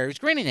back supremacists. there who's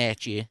grinning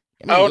at you?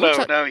 I mean, Oh he looks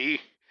like- no, you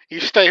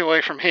stay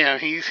away from him.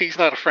 He's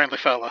not a friendly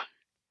fella.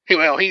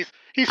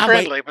 He's I'm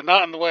friendly, but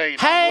not in the way.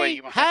 Hey,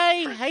 you might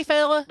have friends. hey,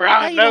 fella.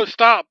 Brian, How you no, doing?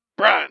 stop,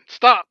 Brian,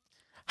 stop.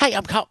 Hey,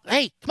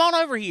 Hey, come on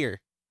over here.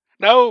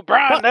 No,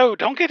 Brian, What? no,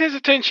 don't get his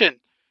attention.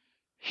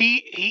 He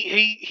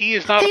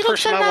is not He a looks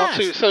person so I want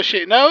to nice.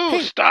 associate. No,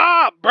 Hey.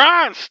 stop,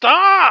 Brian,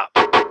 stop.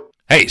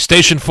 Hey,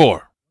 Station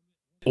 4.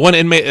 One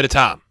inmate at a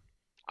time.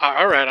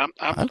 All right,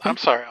 Okay. I'm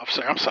sorry,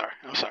 officer. I'm sorry.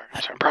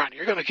 Brian,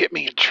 you're gonna get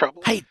me in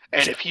trouble. Hey,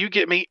 and if you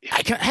get me,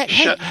 hey,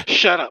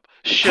 shut up.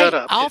 hey,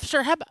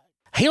 officer, how about,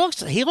 he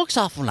looks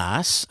awful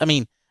nice. I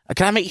mean,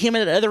 can I meet him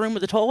in the other room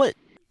with the toilet?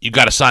 You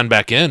got to sign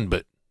back in,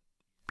 but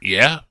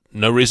yeah,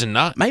 no reason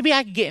not. Maybe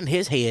I could get in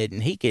his head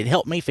and he could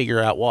help me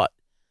figure out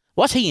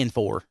what's he in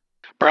for.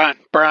 Brian.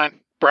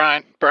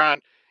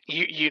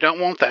 You don't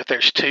want that.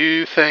 There's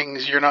two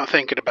things you're not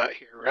thinking about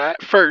here, right?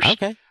 First,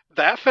 Okay.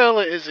 that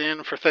fella is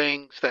in for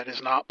things that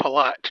is not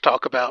polite to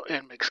talk about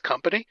in mixed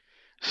company.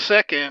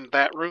 Second,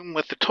 that room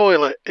with the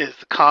toilet is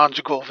the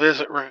conjugal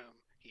visit room.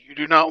 You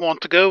do not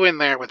want to go in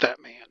there with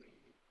that man.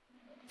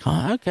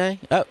 Okay.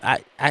 Oh,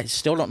 I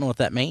still don't know what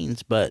that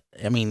means, but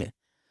I mean,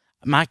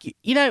 Mike,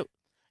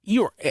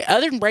 you were,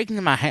 other than breaking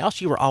into my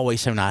house, you were always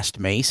so nice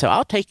to me. So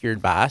I'll take your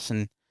advice.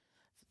 And,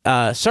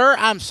 sir,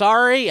 I'm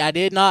sorry. I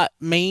did not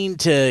mean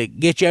to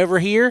get you over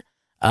here.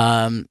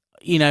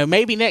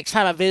 Maybe next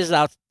time I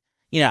visit,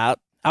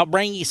 I'll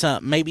bring you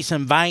something, maybe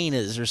some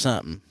Viennas or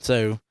something.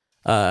 So,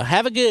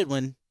 have a good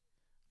one.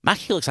 Mike,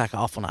 he looks like an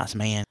awful nice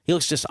man. He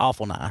looks just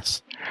awful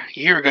nice.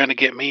 You're going to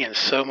get me in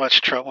so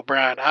much trouble,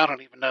 Brian. I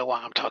don't even know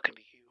why I'm talking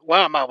to you.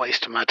 Why am I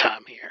wasting my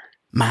time here?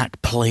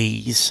 Mike,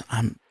 please,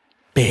 I'm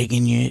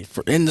begging you,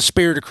 in the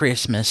spirit of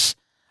Christmas,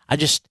 I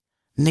just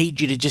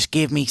need you to just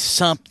give me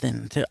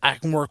something I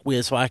can work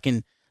with so I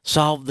can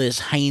solve this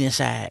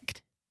heinous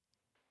act.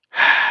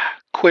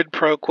 Quid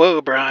pro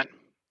quo, Brian.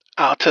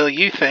 I'll tell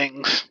you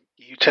things.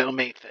 You tell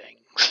me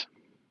things.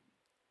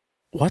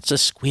 What's a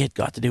squid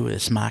got to do with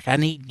this, Mike? I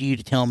need you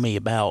to tell me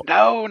about...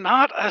 No,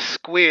 not a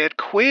squid.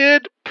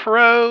 Quid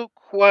pro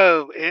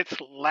quo. It's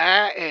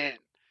Latin.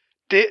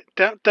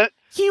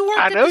 You work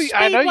at the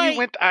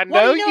Speedway. I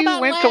know you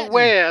went to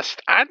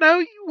West. I know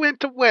you went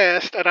to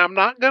West, and I'm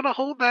not going to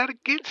hold that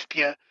against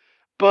you.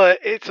 But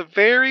it's a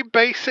very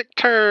basic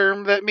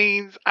term that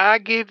means I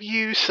give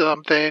you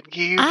something,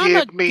 you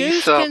give me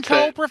goose something.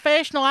 Control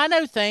professional. I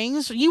know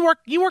things. You work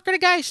at a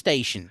gas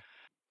station.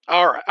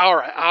 All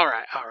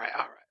right.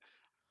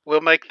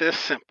 We'll make this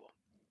simple.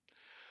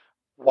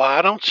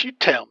 Why don't you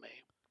tell me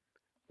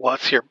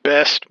what's your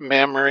best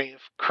memory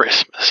of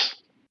Christmas?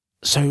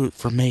 So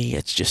for me,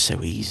 it's just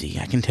so easy.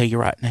 I can tell you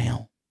right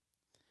now.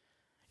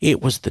 It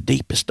was the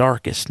deepest,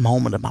 darkest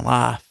moment of my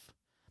life.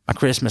 My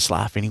Christmas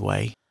life,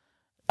 anyway.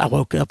 I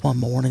woke up one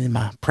morning and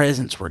my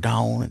presents were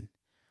gone, and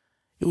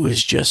it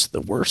was just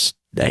the worst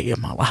day of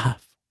my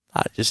life.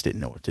 I just didn't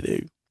know what to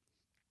do.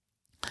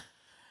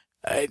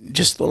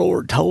 Just the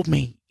Lord told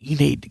me, you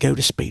need to go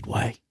to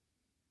Speedway.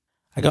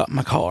 I got in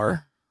my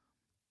car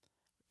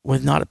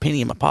with not a penny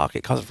in my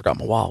pocket because I forgot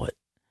my wallet.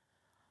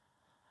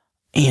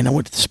 And I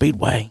went to the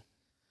Speedway,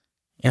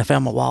 and I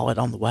found my wallet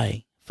on the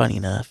way, funny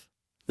enough.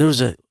 There was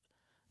a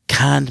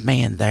kind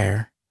man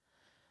there,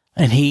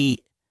 and he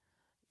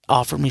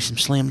offered me some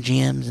Slim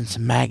Jims and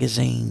some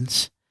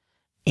magazines,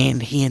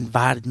 and he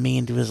invited me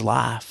into his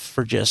life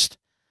for just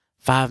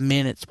 5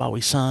 minutes while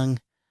we sung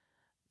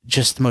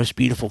just the most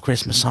beautiful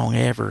Christmas song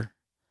ever.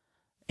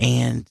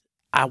 And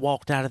I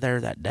walked out of there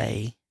that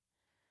day,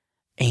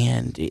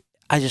 and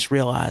I just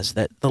realized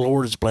that the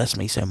Lord has blessed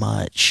me so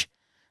much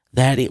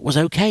that it was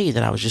okay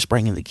that I was just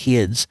bringing the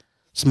kids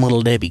some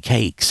Little Debbie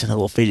cakes and a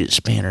little fidget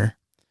spinner.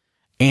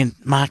 And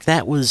Mike,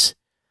 that was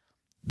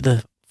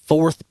the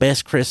 4th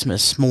best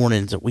Christmas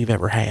mornings that we've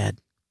ever had.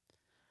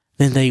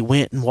 Then they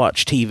went and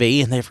watched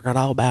TV and they forgot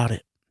all about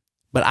it.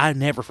 But I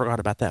never forgot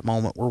about that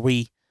moment where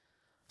we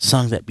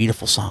sung that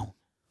beautiful song.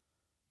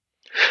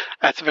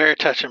 That's very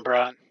touching,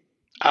 Brian.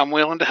 I'm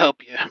willing to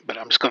help you, but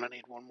I'm just going to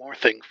need one more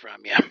thing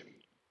from you.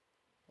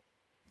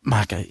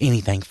 Micah,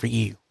 anything for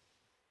you.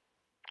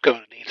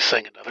 Going to need to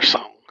sing another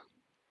song.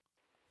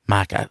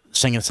 Micah,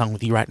 singing a song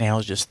with you right now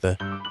is just the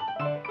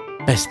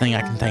best thing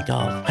I can think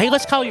of. Hey,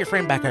 let's call your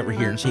friend back over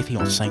here and see if he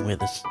wants to sing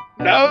with us.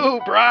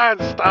 No, Brian,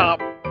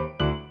 stop.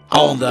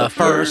 On the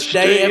first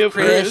day of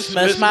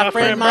Christmas, my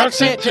friend Mike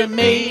sent to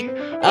me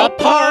a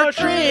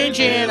partridge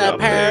in a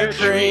pear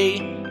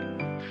tree.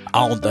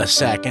 On the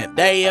second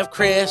day of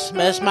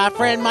Christmas, my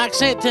friend Mike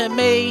sent to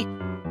me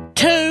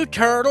 2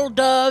 turtle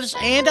doves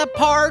and a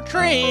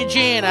partridge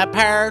in a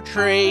pear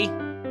tree.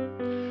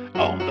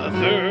 On the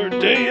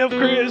third day of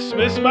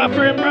Christmas, my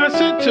friend Brian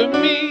sent to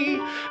me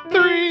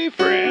 3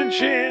 French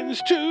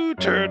hens, 2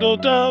 turtle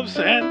doves,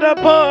 and a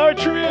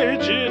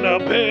partridge in a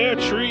pear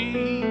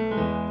tree.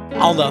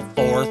 On the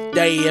 4th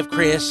day of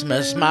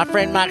Christmas, my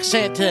friend Mike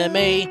sent to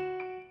me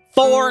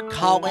 4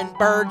 calling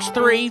birds,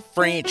 3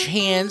 French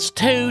hens,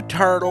 2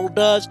 turtle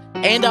doves,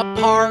 and a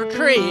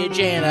partridge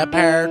in a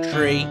pear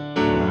tree.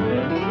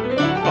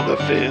 On the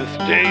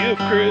 5th day of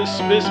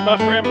Christmas, my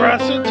friend Brian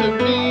sent to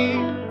me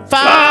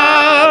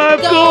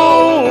 5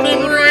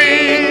 golden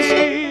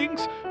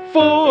rings.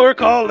 4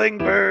 calling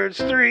birds,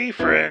 3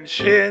 French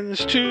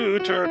hens, 2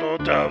 turtle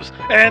doves,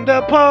 and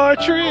a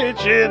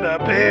partridge in a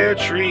pear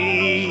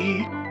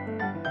tree.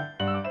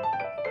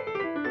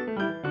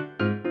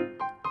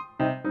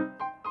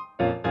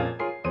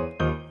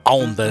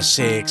 On the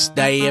 6th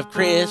day of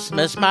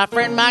Christmas, my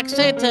friend Mike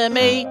sent to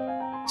me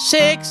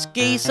 6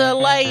 geese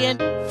a-laying,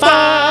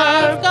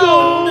 5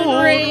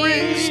 golden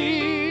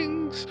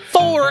rings.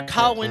 4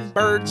 calling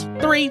birds,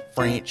 3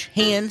 French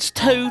hens,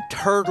 2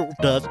 turtle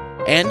doves,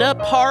 and a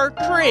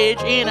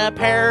partridge in a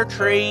pear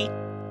tree.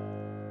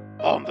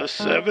 On the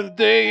 7th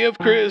day of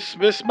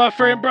Christmas, my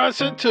friend Brian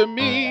sent to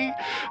me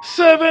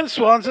 7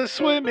 swans a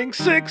swimming,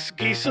 6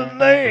 geese a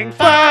laying,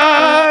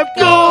 5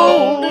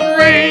 golden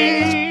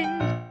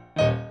rings.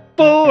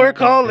 4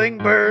 calling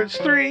birds,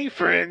 3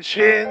 French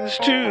hens,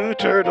 2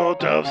 turtle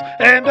doves,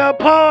 and a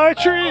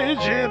partridge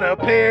in a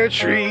pear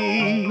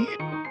tree.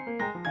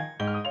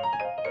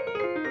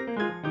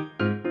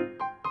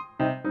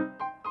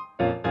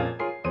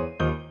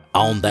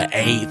 On the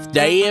 8th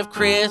day of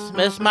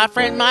Christmas, my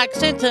friend Mike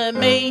sent to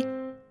me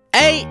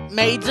 8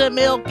 maids a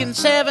milking,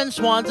 7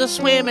 swans a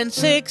swimming,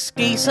 6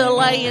 geese a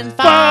laying,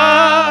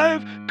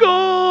 5 5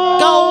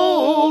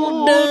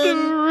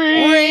 golden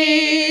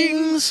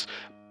rings.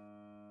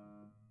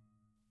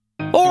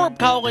 4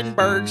 calling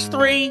birds,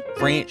 3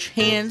 French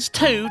hens,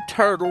 2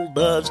 turtle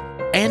doves,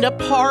 and a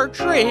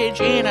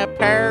partridge in a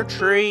pear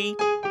tree.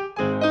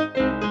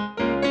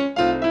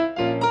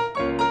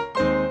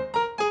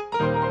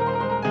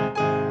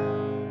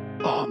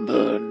 On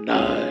the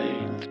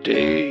 9th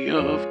day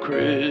of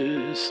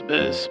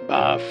Christmas,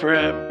 my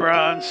friend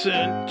Brian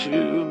sent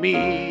to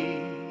me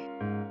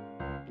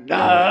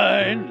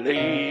 9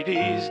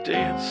 ladies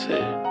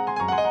dancing,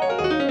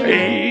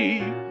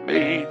 8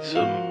 maids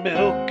a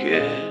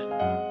milking,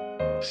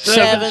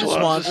 7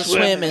 swans a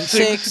swimming,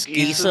 6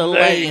 geese a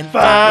laying,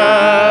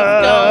 5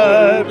 golden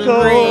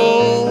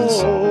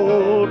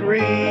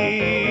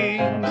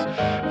rings.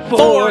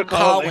 4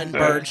 calling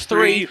birds,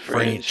 3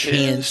 French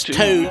hens,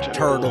 2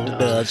 turtle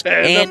doves,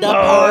 and a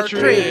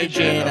partridge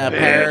in a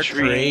pear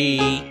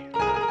tree.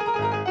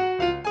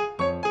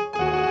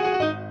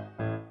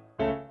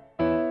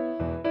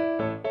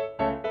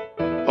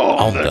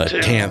 On the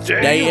 10th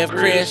day of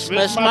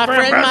Christmas, my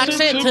friend Mike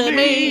sent to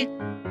me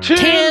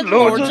 10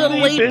 lords a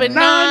leaping,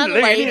 9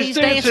 ladies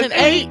dancing,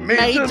 8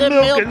 maids a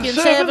milking,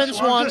 7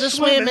 swans a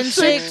swimming,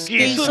 6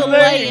 geese a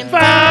laying,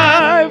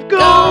 5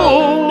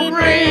 golden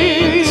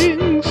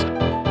rings.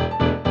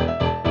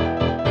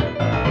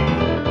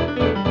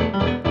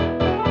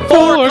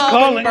 4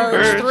 calling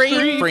birds,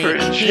 3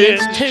 French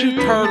hens, 2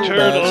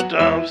 turtle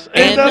doves,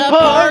 and a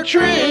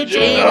partridge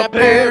in a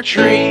pear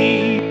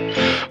tree.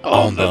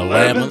 On the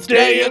 11th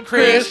day of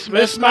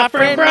Christmas, my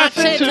friend Brian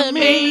sent to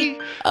me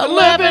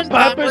 11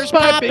 pipers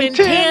piping,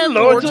 10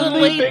 lords a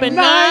leaping,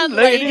 9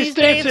 ladies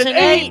dancing,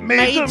 8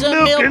 maids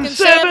a milking,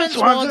 7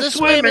 swans a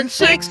swimming,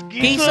 6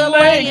 geese a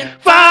laying,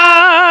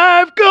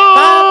 5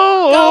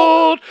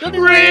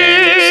 golden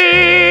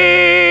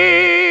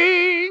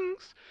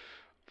rings.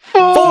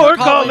 4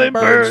 calling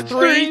birds,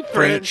 3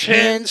 French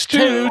hens,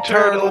 2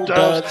 turtle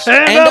doves,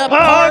 and a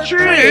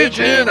partridge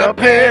in a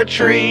pear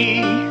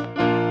tree.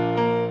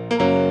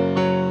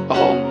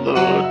 On the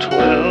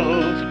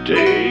 12th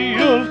day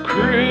of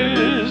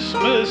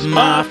Christmas,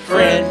 my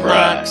friend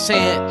Brock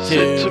sent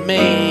to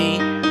me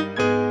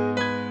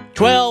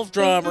 12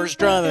 drummers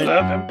drumming,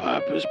 11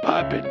 pipers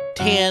piping,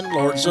 10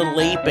 lords a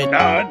leaping,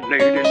 9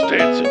 ladies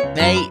dancing,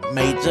 8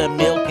 maids a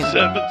milking,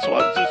 7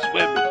 swans a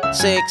swimming,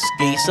 6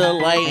 geese a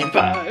laying,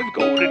 5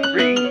 golden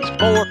rings,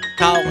 4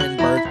 calling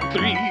birds,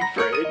 3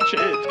 French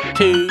hens,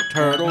 2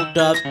 turtle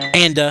doves,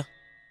 and a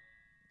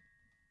partridge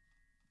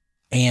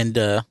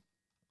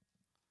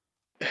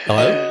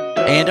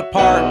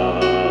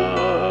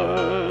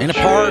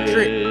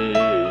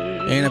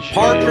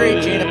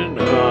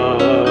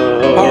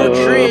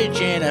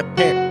in a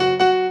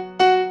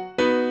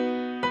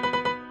pear.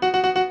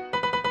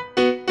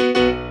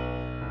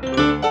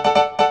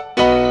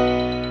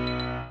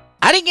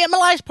 I didn't get my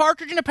last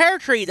partridge in a pear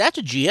tree. That's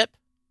a jip.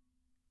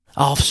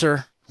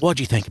 Officer, what'd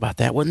you think about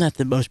that? Wasn't that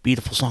the most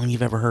beautiful song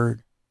you've ever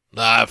heard?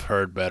 I've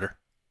heard better.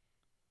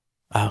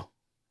 Oh,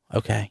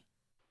 okay.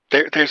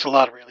 There's a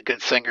lot of really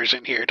good singers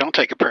in here. Don't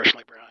take it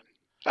personally, Brian.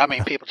 I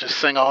mean, people just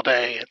sing all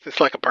day.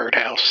 It's like a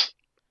birdhouse.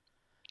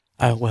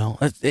 Oh, well,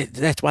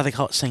 that's why they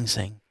call it Sing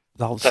Sing.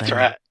 That's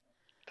right.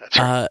 That's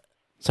right.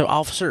 So,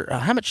 officer,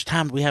 how much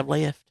time do we have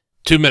left?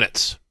 2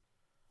 minutes.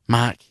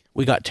 Mike,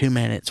 we got 2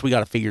 minutes. We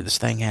got to figure this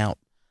thing out.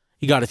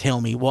 You got to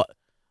tell me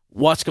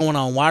what's going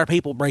on. Why are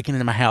people breaking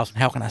into my house, and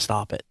how can I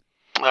stop it?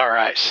 All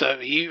right. So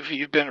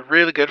you've been a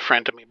really good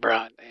friend to me,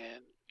 Brian,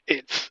 and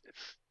it's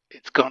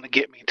going to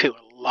get me into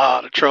a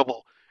lot of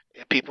trouble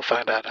if people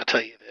find out I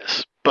tell you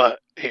this. But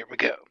here we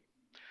go.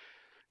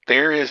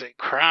 There is a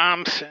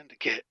crime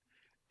syndicate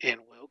in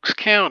Wilkes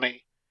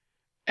County,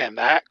 and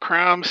that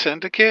crime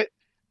syndicate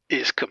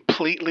is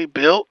completely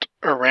built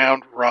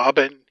around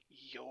robbing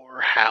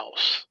your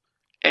house.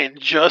 And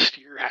just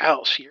your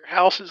house. Your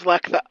house is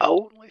like the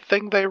only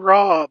thing they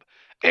rob.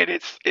 And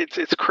it's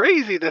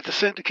crazy that the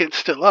syndicate's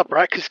still up,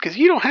 right? Because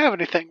you don't have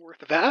anything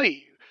worth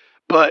value.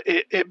 But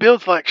it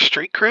builds like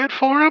street cred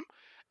for them.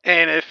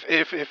 And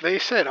if they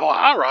said, "Oh,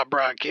 I robbed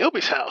Brian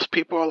Gilby's house,"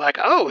 people are like,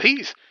 "Oh,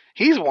 he's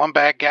one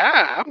bad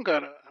guy. I'm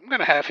gonna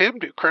have him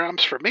do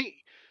crimes for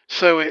me."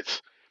 So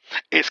it's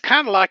It's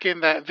kind of like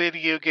in that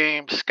video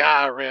game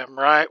Skyrim,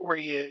 right? Where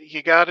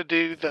you got to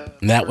do the.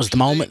 And that was the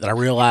moment that I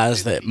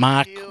realized that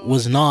Mike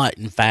was not,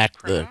 in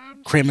fact, the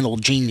criminal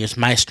genius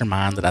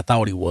mastermind that I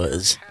thought he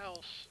was.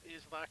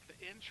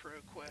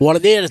 What I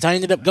did is I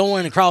ended up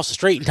going across the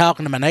street and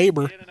talking to my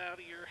neighbor,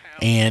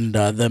 and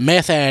the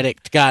meth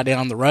addict guy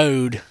down the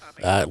road,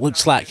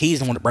 looks like he's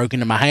the one that broke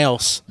into my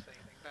house.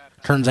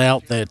 Turns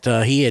out that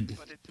he had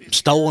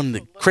stolen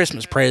the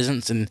Christmas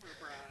presents and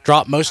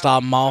dropped most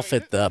of them off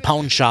at the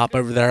pawn shop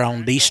over there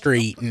on D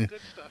Street, and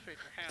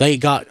they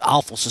got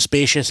awful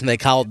suspicious, and they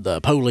called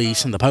the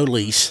police, and the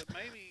police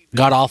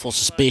got awful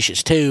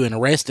suspicious too and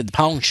arrested the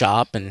pawn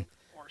shop. And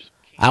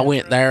I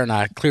went there and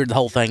I cleared the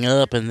whole thing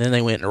up, and then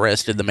they went and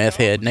arrested the meth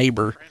head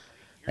neighbor,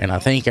 and I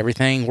think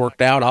everything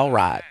worked out all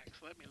right.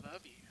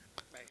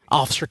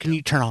 Officer, can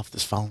you turn off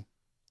this phone,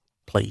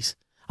 please?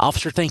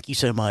 Officer, thank you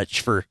so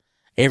much for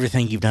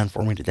everything you've done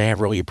for me today. I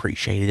really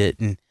appreciated it,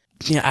 and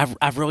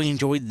I've really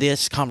enjoyed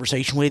this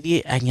conversation with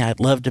you, and I'd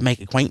love to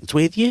make acquaintance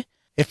with you.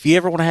 If you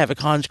ever want to have a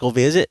conjugal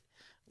visit,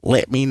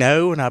 let me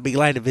know, and I'll be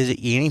glad to visit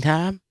you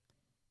anytime.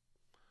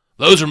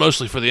 Those are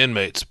mostly for the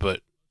inmates,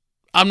 but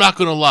I'm not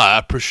going to lie, I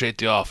appreciate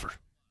the offer.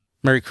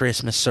 Merry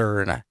Christmas,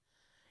 sir, and I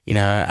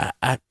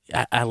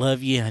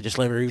love you, and I just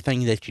love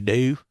everything that you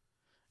do,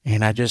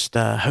 and I just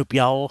hope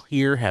y'all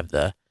here have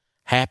the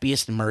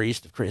happiest and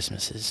merriest of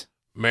Christmases.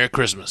 Merry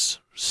Christmas.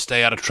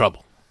 Stay out of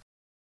trouble.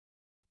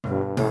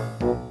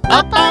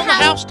 Up on the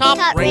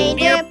housetop,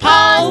 reindeer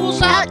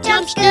paws, out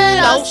jumps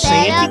good old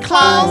Santa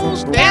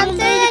Claus. Down through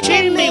the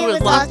chimney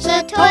with lots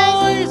of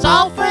toys,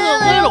 all for the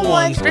little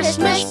ones'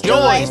 Christmas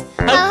joys.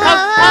 Ho,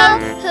 ho, ho,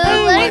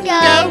 who would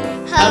go?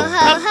 Ho,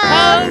 ho,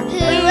 ho,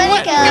 who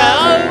would go?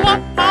 Up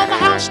on the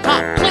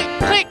housetop, click,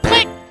 click,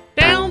 click,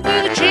 down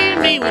through the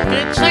chimney with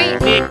good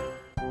Saint Nick.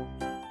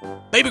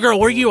 Baby girl,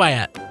 where you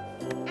at?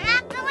 I'm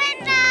at the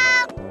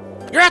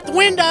window. You're at the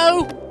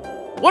window?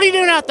 What are you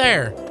doing out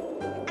there?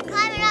 I'm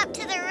climbing up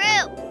to the roof.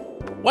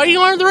 What are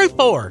you on the roof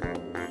for?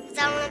 Because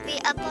I want to be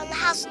up on the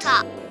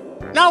housetop.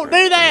 Don't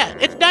do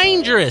that. It's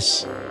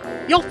dangerous.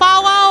 You'll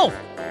fall off.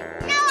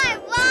 No, I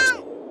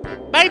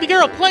won't. Baby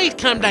girl, please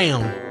come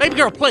down. Baby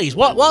girl, please.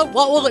 What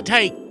will it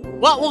take?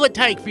 What will it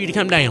take for you to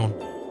come down?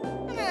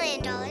 $1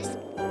 million.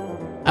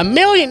 $1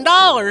 million?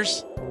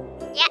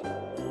 Yeah.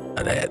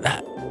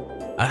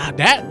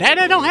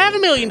 Daddy don't have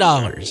 $1 million.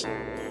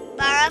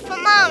 Borrow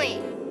from Mommy.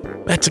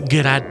 That's a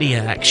good idea,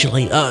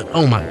 actually.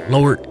 Oh my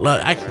Lord!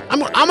 I'm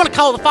gonna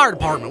call the fire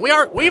department.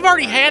 We've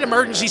already had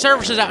emergency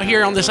services out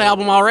here on this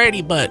album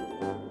already, but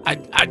I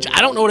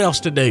don't know what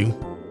else to do.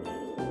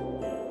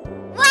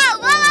 Whoa,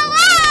 whoa, whoa,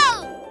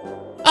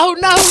 whoa! Oh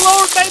no,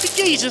 Lord, baby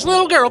Jesus,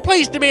 little girl,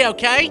 please to be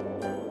okay.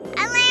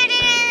 I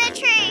landed in a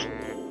tree.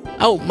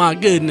 Oh my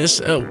goodness.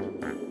 Oh,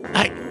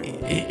 hey,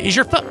 is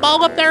your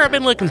football up there? I've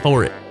been looking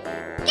for it.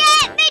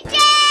 Get me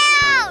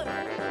down!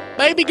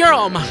 Baby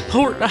girl, my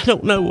Lord, I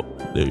don't know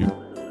what to do.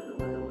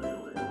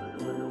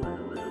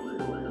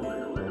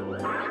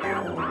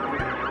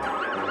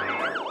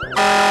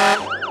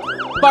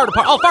 Fire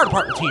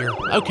department's here.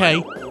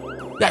 Okay.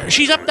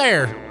 She's up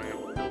there.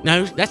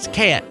 No, that's a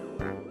cat.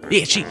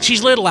 Yeah,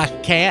 she's little like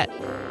a cat.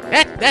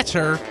 That's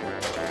her.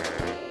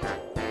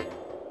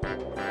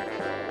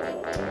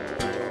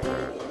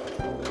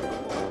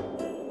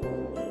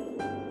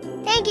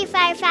 Thank you,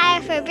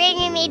 Firefighter, for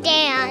bringing me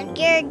down.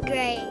 You're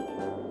great.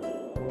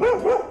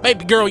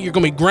 Baby girl, you're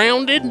gonna be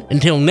grounded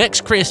until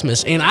next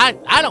Christmas, and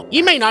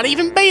you may not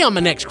even be on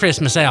my next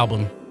Christmas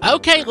album.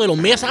 Okay, little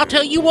miss, I'll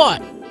tell you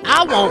what.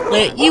 I won't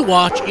let you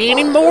watch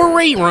any more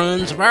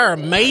reruns of our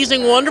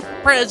amazing, wonderful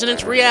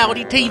president's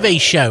reality TV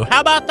show.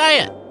 How about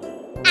that?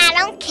 I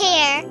don't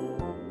care.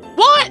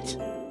 What?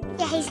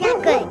 Yeah, he's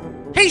not good.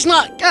 He's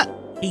not good.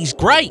 He's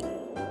great.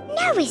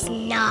 No, he's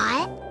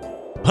not.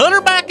 Put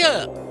her back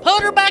up.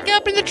 Put her back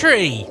up in the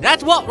tree.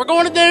 That's what we're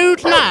going to do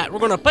tonight. We're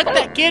going to put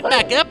that kid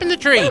back up in the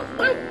tree.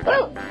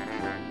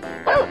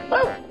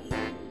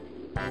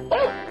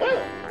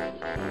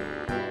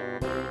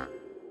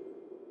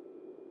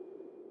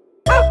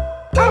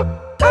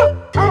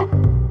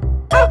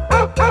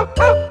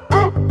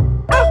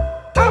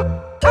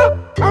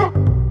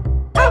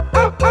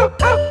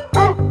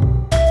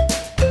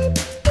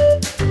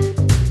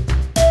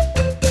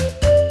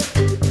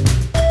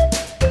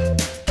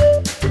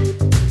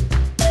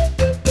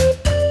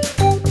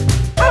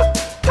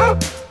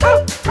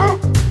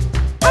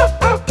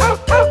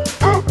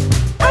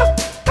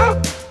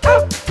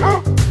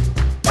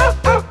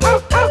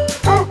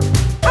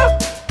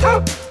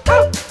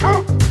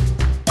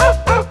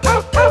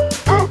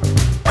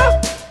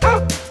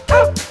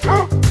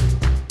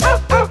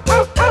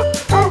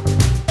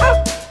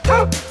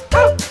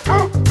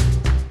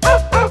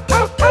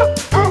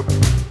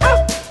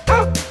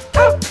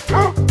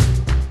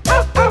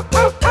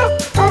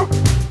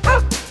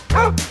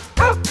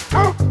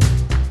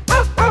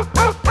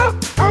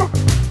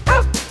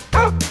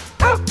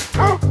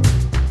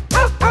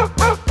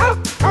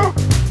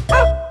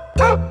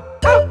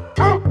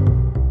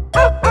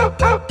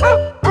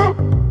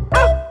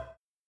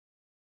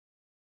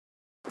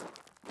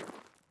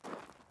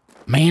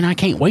 Man, I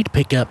can't wait to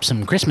pick up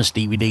some Christmas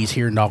DVDs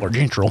here in Dollar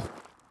General.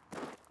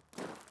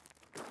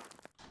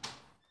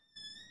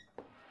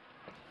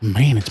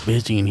 Man, it's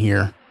busy in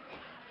here.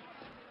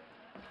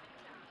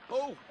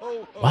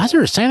 Why is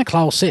there a Santa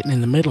Claus sitting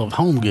in the middle of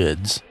Home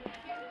Goods?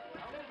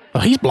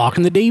 Oh, he's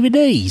blocking the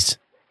DVDs.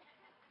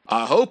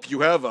 I hope you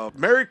have a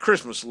Merry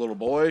Christmas, little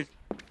boy.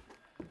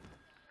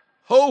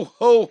 Ho,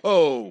 ho,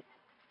 ho.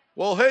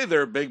 Well, hey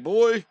there, big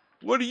boy.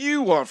 What do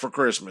you want for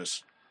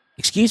Christmas?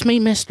 Excuse me,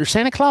 Mr.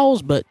 Santa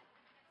Claus, but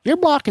you're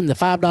blocking the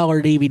 $5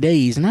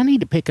 DVDs, and I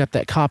need to pick up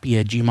that copy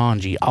of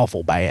Jumanji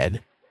awful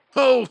bad.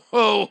 Ho,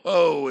 ho,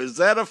 ho. Is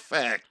that a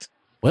fact?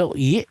 Well,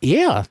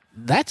 yeah,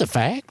 that's a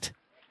fact.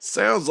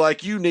 Sounds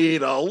like you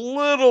need a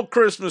little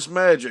Christmas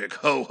magic.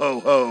 Ho,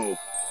 ho, ho.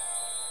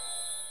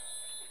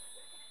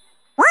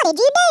 What did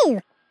you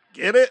do?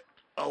 Get it?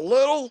 A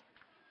little?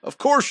 Of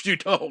course you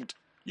don't.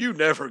 You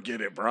never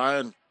get it,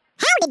 Brian.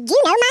 How did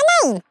you know my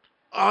name?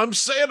 I'm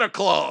Santa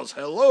Claus.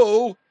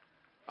 Hello.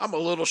 I'm a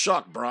little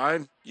shocked,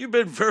 Brian. You've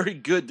been very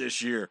good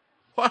this year.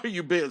 Why are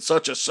you being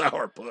such a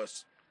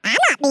sourpuss? I'm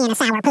not being a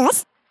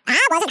sourpuss.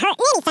 I wasn't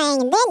hurting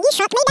anything, and then you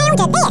shrunk me down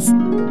to this.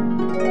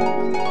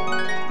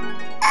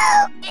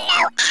 Oh,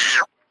 no,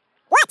 ow.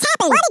 What's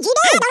happened? What did you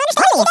do? I don't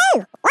understand what you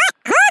do. What?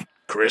 Huh?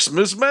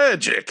 Christmas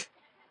magic.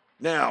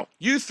 Now,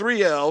 you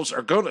three elves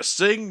are going to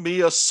sing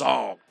me a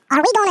song. Are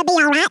we gonna be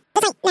alright?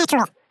 This ain't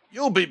natural.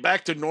 You'll be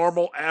back to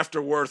normal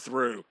after we're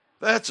through.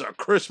 That's a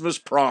Christmas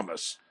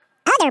promise.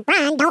 Other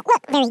Brian don't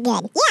look very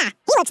good. Yeah,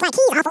 he looks like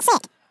he's awful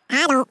sick.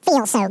 I don't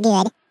feel so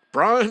good.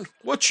 Brian,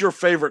 what's your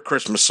favorite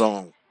Christmas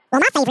song?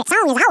 Well, my favorite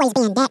song has always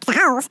been Deck the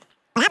Halls,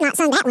 but I've not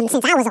sung that one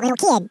since I was a little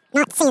kid.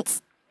 Not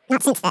since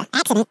the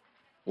accident.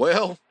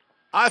 Well,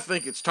 I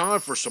think it's time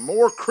for some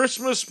more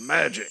Christmas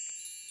magic.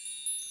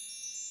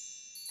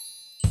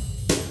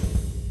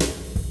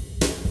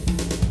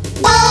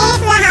 Deck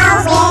the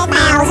halls with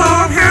boughs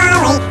of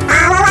holly.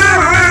 La la la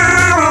la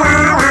la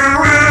la la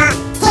la.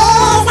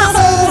 'Tis the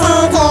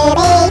season to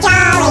be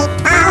jolly.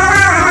 La la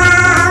la la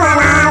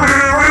la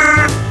la la.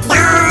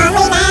 Don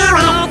we now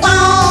our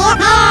gay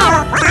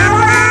apparel.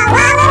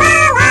 La la la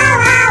la la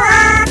la la la.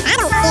 I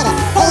don't get it.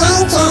 The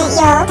ancient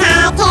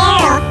Yuletide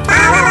carol.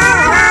 La la la la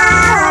la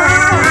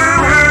la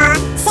la.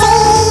 See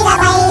the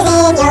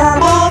blazing Yule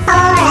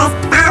before us.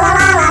 La la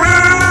la la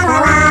la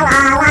la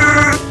la la.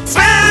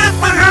 Strike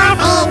the harp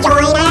and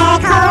join our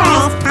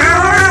chorus. La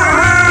la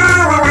la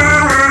la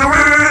la la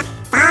la.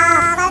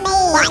 Follow me.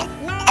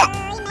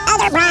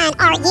 Other Brian,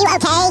 are you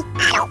okay?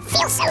 I don't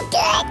feel so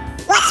good.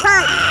 What's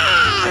wrong?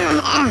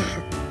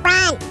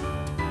 Brian,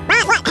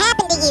 what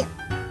happened to you?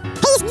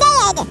 He's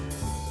dead.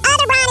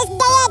 Other Brian is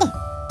dead.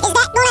 Is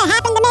that gonna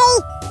happen to me?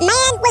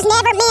 Man was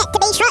never meant to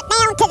be shrunk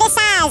down to this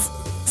size.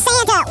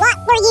 Santa, what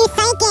were you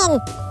thinking?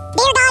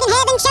 Dear God in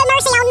heaven, show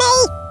mercy on me.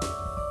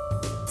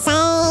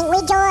 Sing we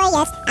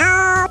joyous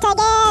all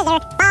together.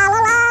 La la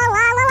la la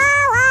la la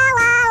la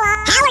la la.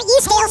 How are you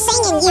still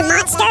singing, you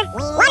monster?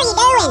 What are you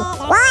doing?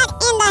 What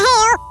in the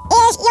hell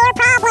is your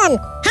problem?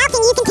 How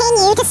can you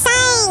continue to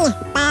sing?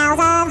 Boughs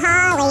of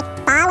holly.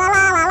 La la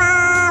la la la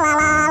la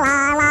la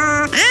la la.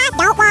 I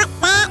don't want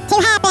that to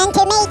happen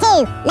to me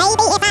too.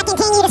 Maybe if I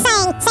continue to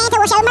sing, Santa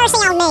will show mercy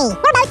on me.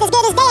 We're both as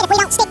good as dead if we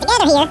don't stick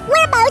together here.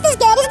 We're both as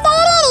good as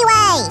dead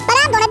anyway. But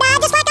I'm gonna die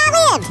just like I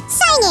lived,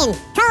 singing.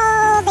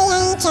 Troll the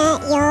ancient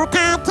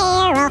Yuletide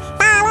carol.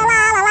 La la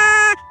la la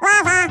la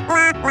la la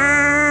la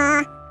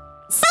la.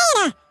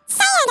 Santa!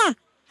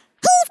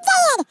 He's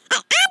dead!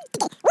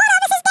 One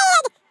of us is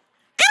dead!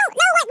 I don't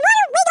know what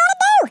are we gonna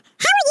do?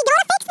 How are you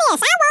gonna fix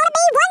this? I wanna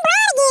be one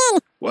Brian again!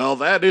 Well,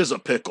 that is a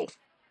pickle.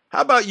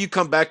 How about you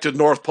come back to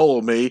North Pole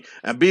with me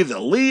and be the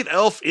lead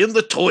elf in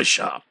the toy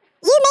shop?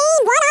 You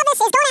mean one of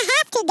us is gonna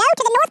have to go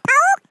to the North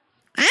Pole?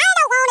 I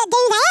don't wanna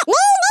do that.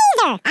 Me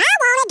neither. I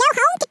wanna go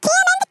home to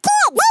Kim and the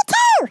kids. Me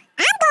too.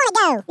 I'm gonna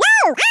go. No,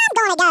 I'm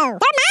gonna go.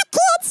 They're my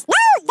kids.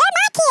 No, they're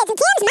my kids and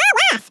Kim's my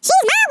wife.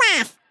 She's my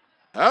wife.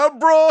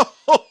 Abra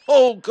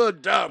ho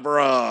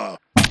cadabra.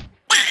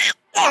 My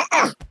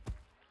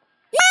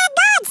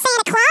God,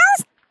 Santa Claus!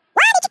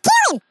 Why did you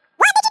kill him?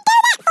 What did you do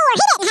that for? He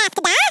didn't have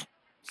to die.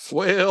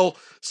 Well,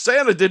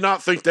 Santa did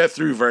not think that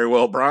through very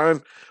well,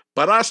 Brian.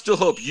 But I still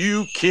hope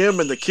you,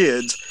 Kim, and the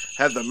kids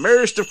have the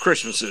merriest of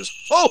Christmases.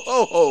 Ho,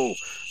 ho, ho!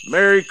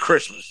 Merry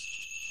Christmas.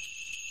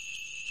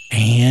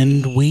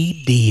 And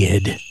we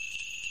did.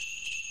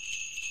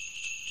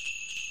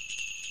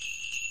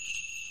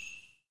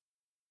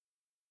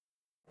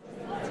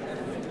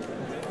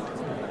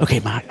 Okay,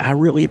 Mike, I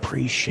really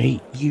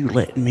appreciate you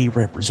letting me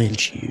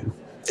represent you.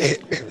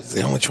 It was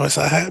the only choice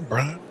I had,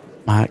 Brian.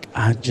 Mike,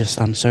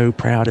 I'm so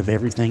proud of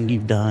everything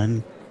you've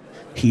done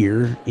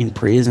here in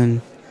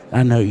prison.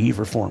 I know you've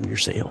reformed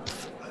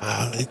yourself.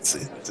 It's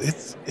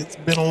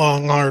been a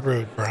long, hard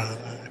road, Brian.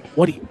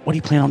 What do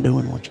you plan on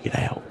doing once you get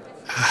out?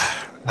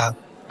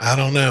 I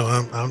don't know.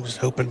 I'm just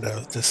hoping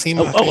to see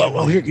my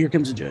Oh, here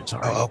comes the judge.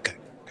 Sorry. Oh, okay.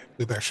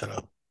 We better shut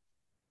up.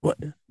 What?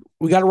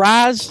 We got to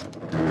rise?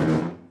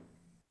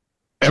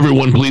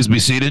 Everyone, please be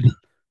seated.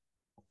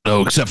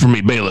 Oh, except for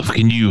me, bailiff.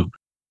 Can you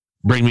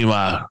bring me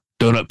my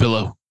donut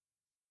pillow?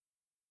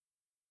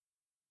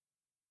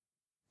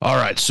 All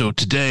right, so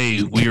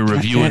today we are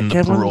reviewing the Can I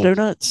have one of parole. the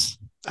donuts?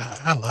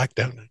 I like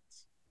donuts.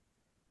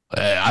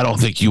 I don't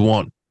think you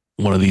want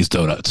one of these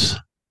donuts.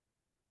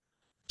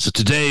 So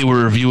today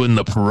we're reviewing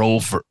the parole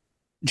for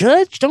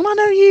Judge, don't I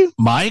know you?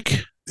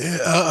 Mike.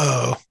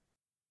 Uh-oh.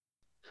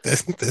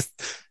 This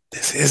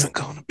isn't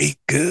going to be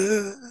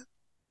good.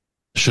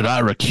 Should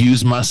I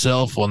recuse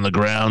myself on the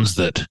grounds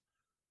that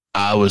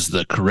I was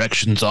the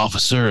corrections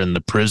officer in the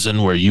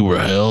prison where you were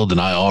held,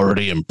 and I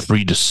already am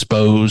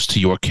predisposed to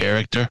your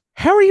character?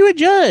 How are you a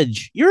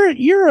judge?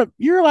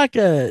 You're like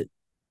a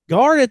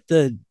guard at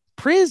the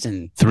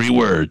prison. 3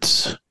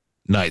 words: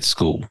 night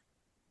school.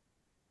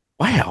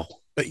 Wow.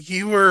 But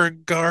you were a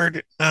guard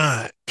at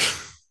night.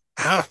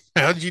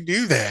 How'd you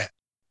do that?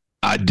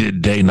 I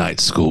did day-night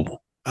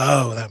school.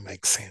 Oh, that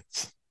makes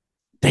sense.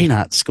 Day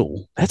night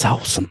school. That's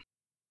awesome.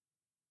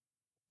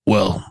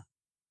 Well,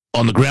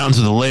 on the grounds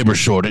of the labor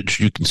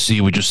shortage, you can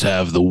see we just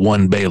have the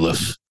one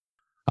bailiff.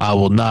 I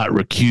will not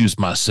recuse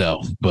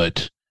myself,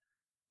 but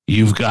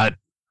you've got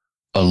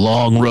a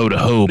long road to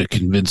hoe to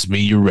convince me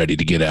you're ready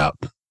to get out.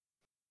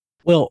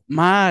 Well,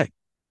 my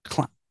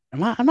client,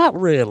 I'm not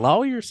really a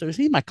lawyer, so is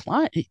he my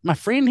client? My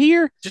friend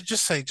here?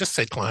 Just say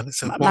client.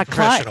 It's more My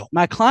professional.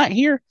 my client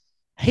here,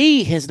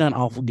 he has done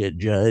awful good,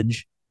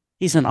 Judge.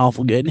 He's done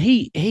awful good. And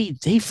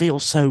he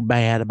feels so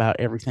bad about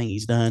everything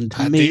he's done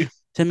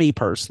to me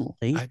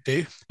personally. I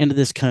do. And to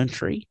this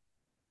country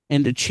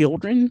and to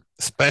children.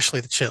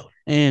 Especially the children.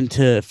 And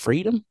to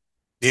freedom.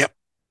 Yep.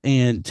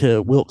 And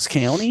to Wilkes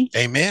County.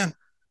 Amen.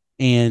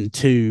 And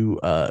to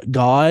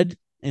God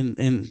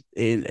and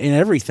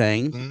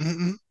everything.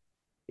 Mm-hmm.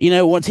 You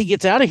know, once he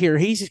gets out of here,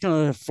 he's just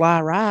going to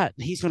fly right.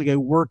 He's going to go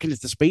working at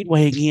the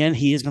Speedway again.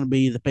 He is going to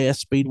be the best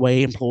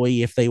Speedway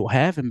employee if they will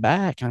have him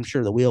back. I'm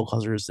sure they will,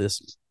 because there's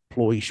this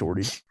employee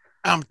shortage.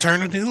 I'm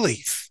turning a new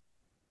leaf.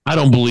 I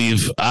don't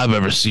believe I've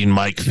ever seen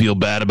Mike feel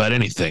bad about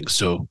anything.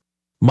 So,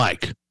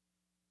 Mike,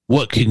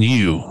 what can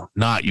you,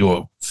 not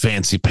your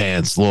fancy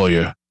pants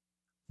lawyer,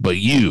 but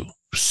you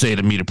say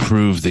to me to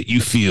prove that you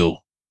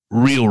feel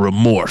real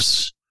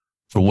remorse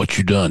for what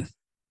you've done?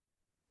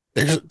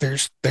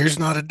 There's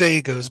not a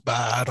day goes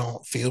by I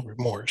don't feel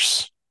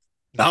remorse.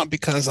 Not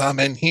because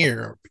I'm in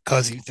here or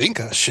because you think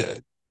I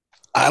should.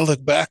 I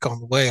look back on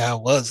the way I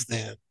was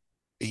then,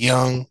 a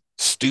young,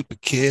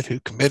 stupid kid who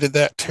committed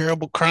that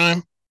terrible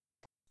crime.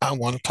 I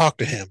want to talk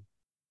to him.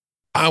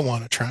 I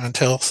want to try and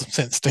tell some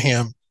sense to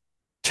him,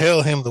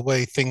 tell him the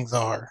way things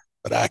are,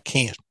 but I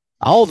can't.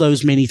 All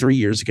those many 3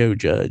 years ago,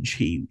 Judge,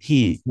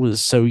 he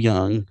was so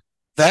young.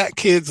 That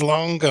kid's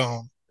long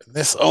gone, and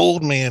this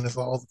old man is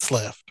all that's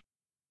left.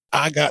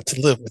 I got to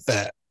live with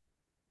that.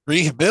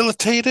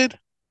 Rehabilitated?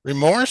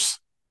 Remorse?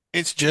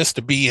 It's just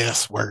a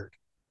BS word.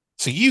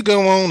 So you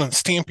go on and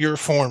stamp your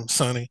form,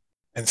 Sonny,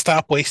 and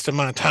stop wasting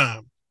my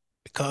time.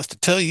 Because to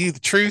tell you the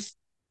truth,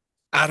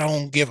 I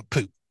don't give a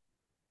poop.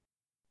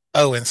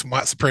 Oh, and some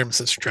white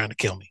supremacists are trying to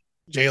kill me.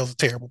 Jail's a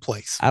terrible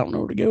place. I don't know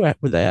where to go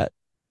at with that.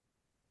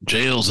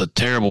 Jail's a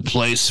terrible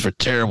place for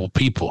terrible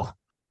people.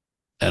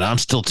 And I'm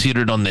still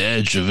teetered on the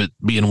edge of it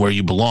being where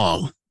you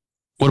belong.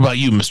 What about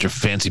you, Mr.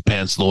 Fancy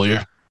Pants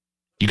Lawyer?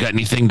 You got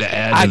anything to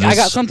add to this? I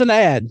got something to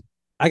add.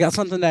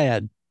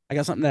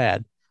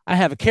 I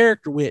have a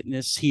character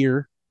witness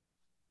here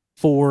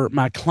for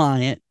my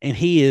client, and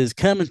he is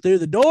coming through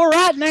the door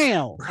right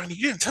now. Ronnie,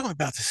 you didn't tell me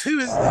about this. Who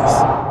is this?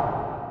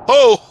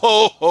 Ho,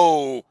 ho,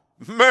 ho.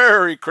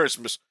 Merry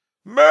Christmas.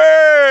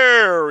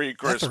 Merry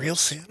Christmas. That's the real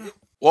Santa?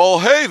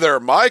 Well, hey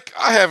there, Mike.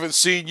 I haven't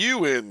seen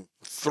you in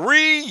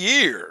 3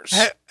 years.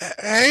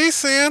 Hey,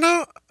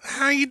 Santa.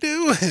 How you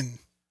doing?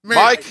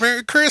 Mike.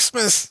 Merry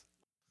Christmas.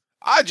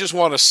 I just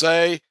want to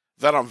say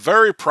that I'm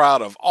very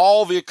proud of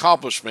all the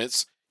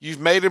accomplishments you've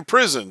made in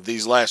prison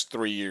these last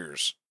 3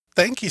 years.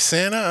 Thank you,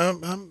 Santa.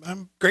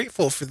 I'm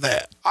grateful for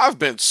that. I've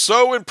been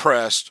so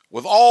impressed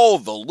with all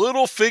the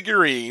little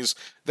figurines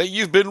that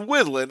you've been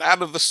whittling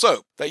out of the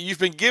soap that you've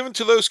been giving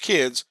to those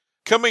kids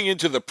coming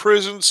into the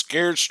Prison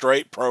Scared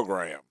Straight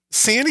program.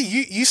 Santa,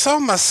 you saw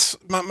my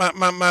soap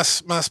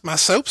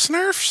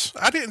smurfs?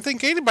 I didn't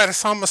think anybody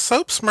saw my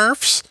soap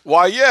smurfs.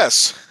 Why,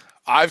 yes,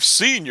 I've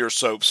seen your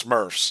soap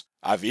smurfs.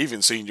 I've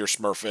even seen your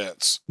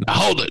smurfettes. Now,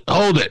 hold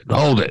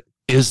it.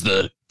 Is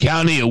the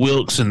county of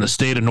Wilkes in the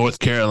state of North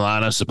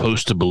Carolina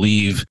supposed to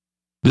believe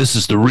this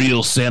is the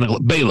real Santa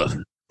Claus? Bailiff,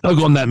 hug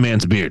on that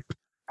man's beard.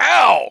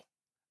 Ow!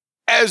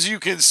 As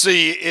you can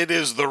see, it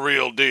is the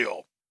real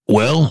deal.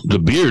 Well, the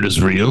beard is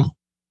real.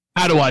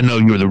 How do I know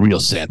you're the real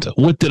Santa?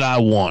 What did I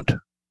want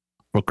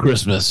for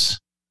Christmas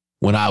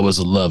when I was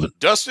 11?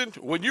 Dustin,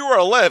 when you were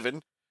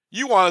 11,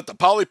 you wanted the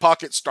Polly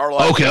Pocket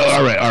Starlight. Okay,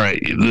 all right.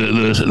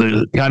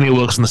 The county of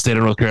Wilkes in the state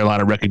of North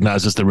Carolina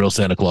recognizes the real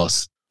Santa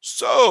Claus.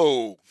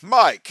 So,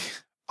 Mike,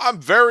 I'm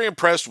very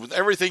impressed with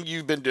everything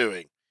you've been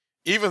doing,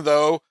 even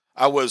though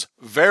I was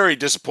very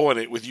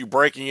disappointed with you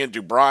breaking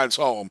into Brian's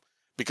home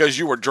because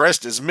you were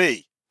dressed as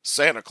me,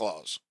 Santa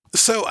Claus.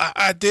 So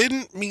I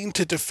didn't mean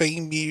to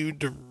defame you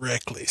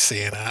directly,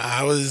 Santa.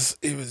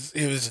 It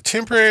was a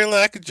temporary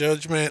lack of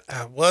judgment.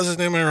 I wasn't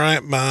in my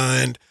right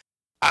mind.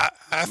 I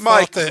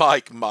thought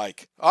that.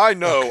 Mike. I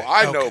know,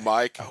 Okay.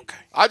 Mike. Okay.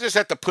 I just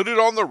have to put it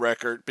on the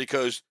record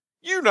because,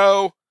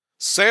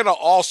 Santa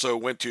also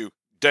went to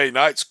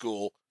day-night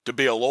school to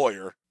be a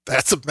lawyer.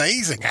 That's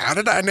amazing. How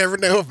did I never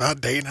know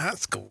about day-night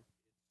school?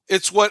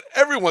 It's what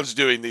everyone's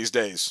doing these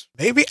days.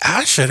 Maybe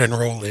I should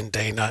enroll in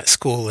day-night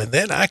school, and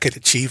then I could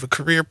achieve a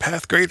career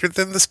path greater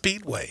than the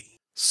Speedway.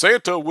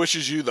 Santa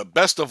wishes you the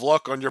best of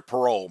luck on your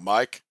parole,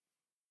 Mike.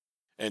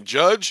 And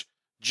Judge,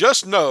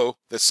 just know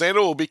that Santa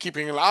will be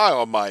keeping an eye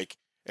on Mike,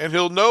 and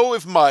he'll know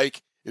if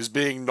Mike is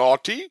being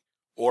naughty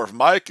or if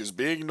Mike is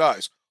being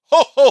nice.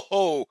 Ho, ho,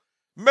 ho!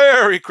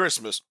 Merry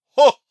Christmas!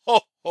 Ho,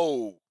 ho,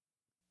 ho!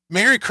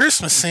 Merry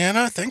Christmas,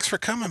 Santa. Thanks for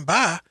coming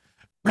by.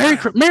 Merry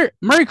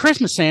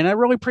Christmas, Santa. I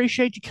really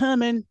appreciate you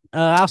coming.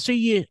 I'll see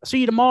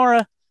you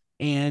tomorrow,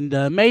 and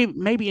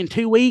maybe in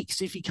 2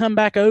 weeks if you come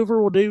back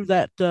over, we'll do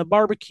that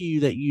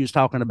barbecue that you was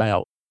talking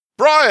about.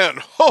 Brian,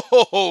 ho,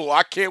 ho, ho!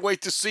 I can't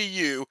wait to see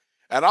you,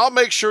 and I'll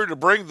make sure to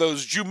bring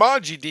those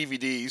Jumanji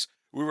DVDs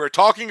we were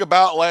talking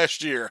about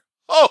last year.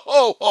 Ho,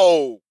 ho,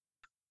 ho!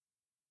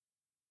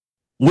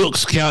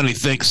 Wilkes County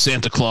thanks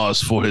Santa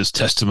Claus for his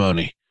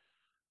testimony,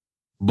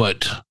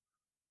 but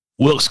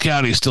Wilkes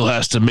County still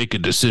has to make a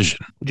decision.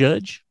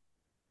 Judge,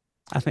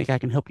 I think I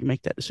can help you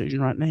make that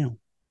decision right now.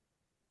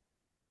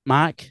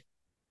 Mike,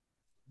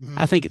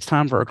 I think it's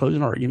time for a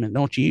closing argument,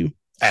 don't you?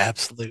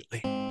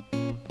 Absolutely.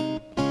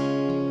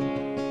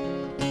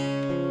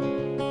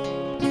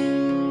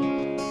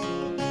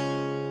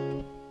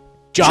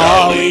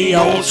 Jolly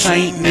old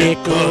St.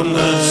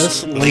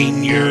 Nicholas,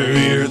 lean your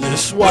ear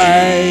this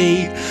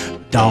way.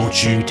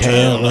 Don't you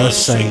tell a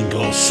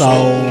single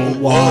soul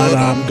what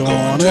I'm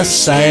gonna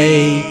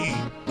say.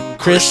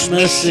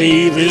 Christmas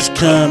Eve is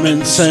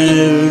coming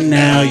soon,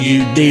 now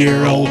you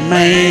dear old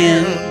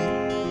man.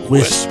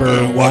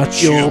 Whisper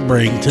what you'll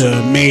bring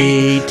to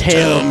me,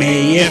 tell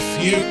me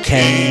if you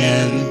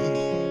can.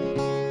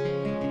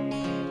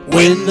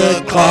 When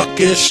the clock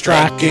is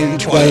striking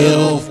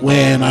 12,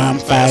 when I'm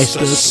fast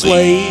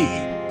asleep,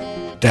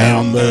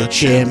 down the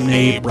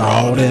chimney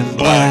broad and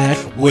black,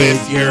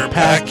 with your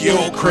pack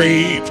you'll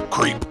creep.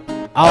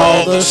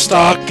 All the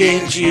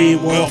stockings you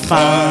will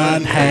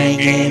find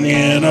hanging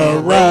in a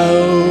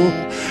row.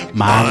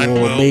 Mine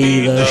will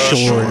be the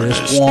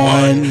shortest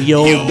one,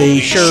 you'll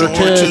be sure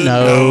to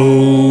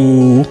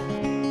know.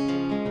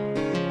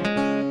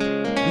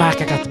 Mike,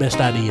 I got the best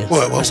idea.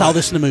 What? I saw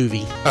this in the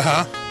movie.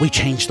 Uh-huh. We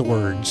changed the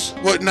words.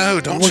 What?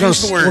 No, don't We're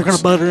change the words. We're going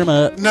to butter them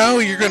up. No,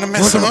 you're going to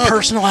mess We're them going up. to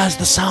personalize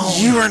the song.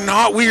 You are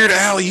not Weird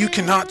Al. You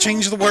cannot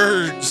change the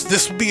words.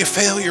 This will be a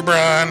failure,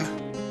 Brian.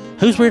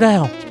 Who's Weird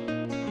Al?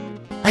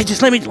 Hey,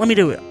 just let me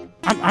do it.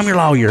 I'm your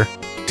lawyer.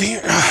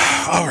 Dear,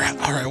 all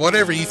right.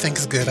 Whatever you think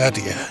is a good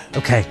idea.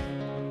 Okay.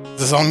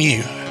 This is on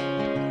you.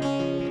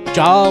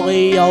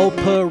 Jolly old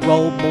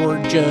parole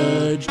board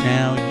judge,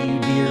 now you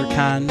dear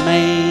kind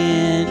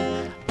man.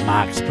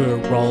 Mike's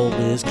parole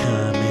is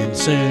coming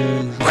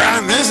soon.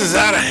 Brian, this is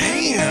out of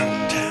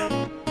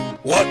hand.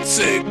 What's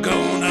it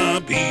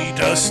gonna be,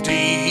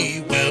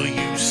 Dusty? Will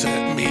you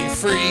set me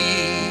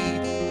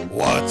free?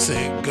 What's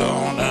it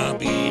gonna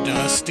be,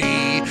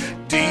 Dusty?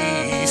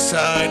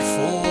 Decide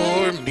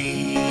for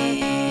me.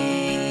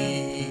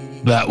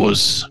 That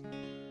was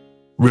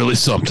really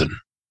something.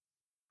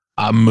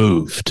 I'm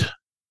moved.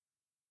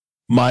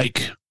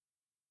 Mike,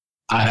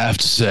 I have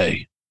to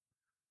say,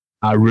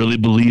 I really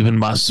believe in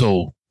my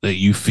soul that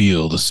you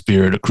feel the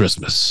spirit of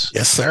Christmas.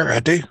 Yes, sir,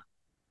 I do.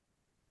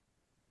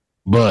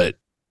 But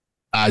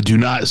I do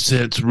not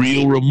sense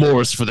real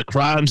remorse for the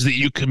crimes that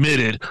you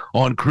committed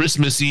on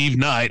Christmas Eve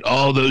night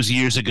all those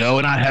years ago,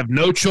 and I have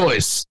no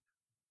choice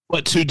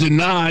but to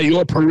deny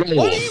your parole.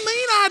 What do you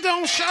mean I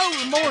don't show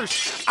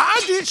remorse?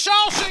 I did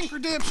Shawshank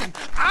Redemption.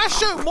 I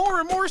show more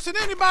remorse than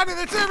anybody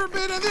that's ever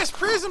been in this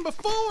prison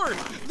before.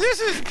 This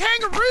is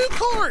kangaroo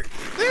court.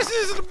 This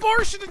is an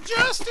abortion of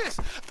justice.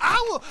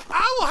 I will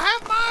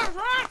have my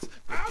rights.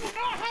 I will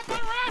not have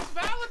my rights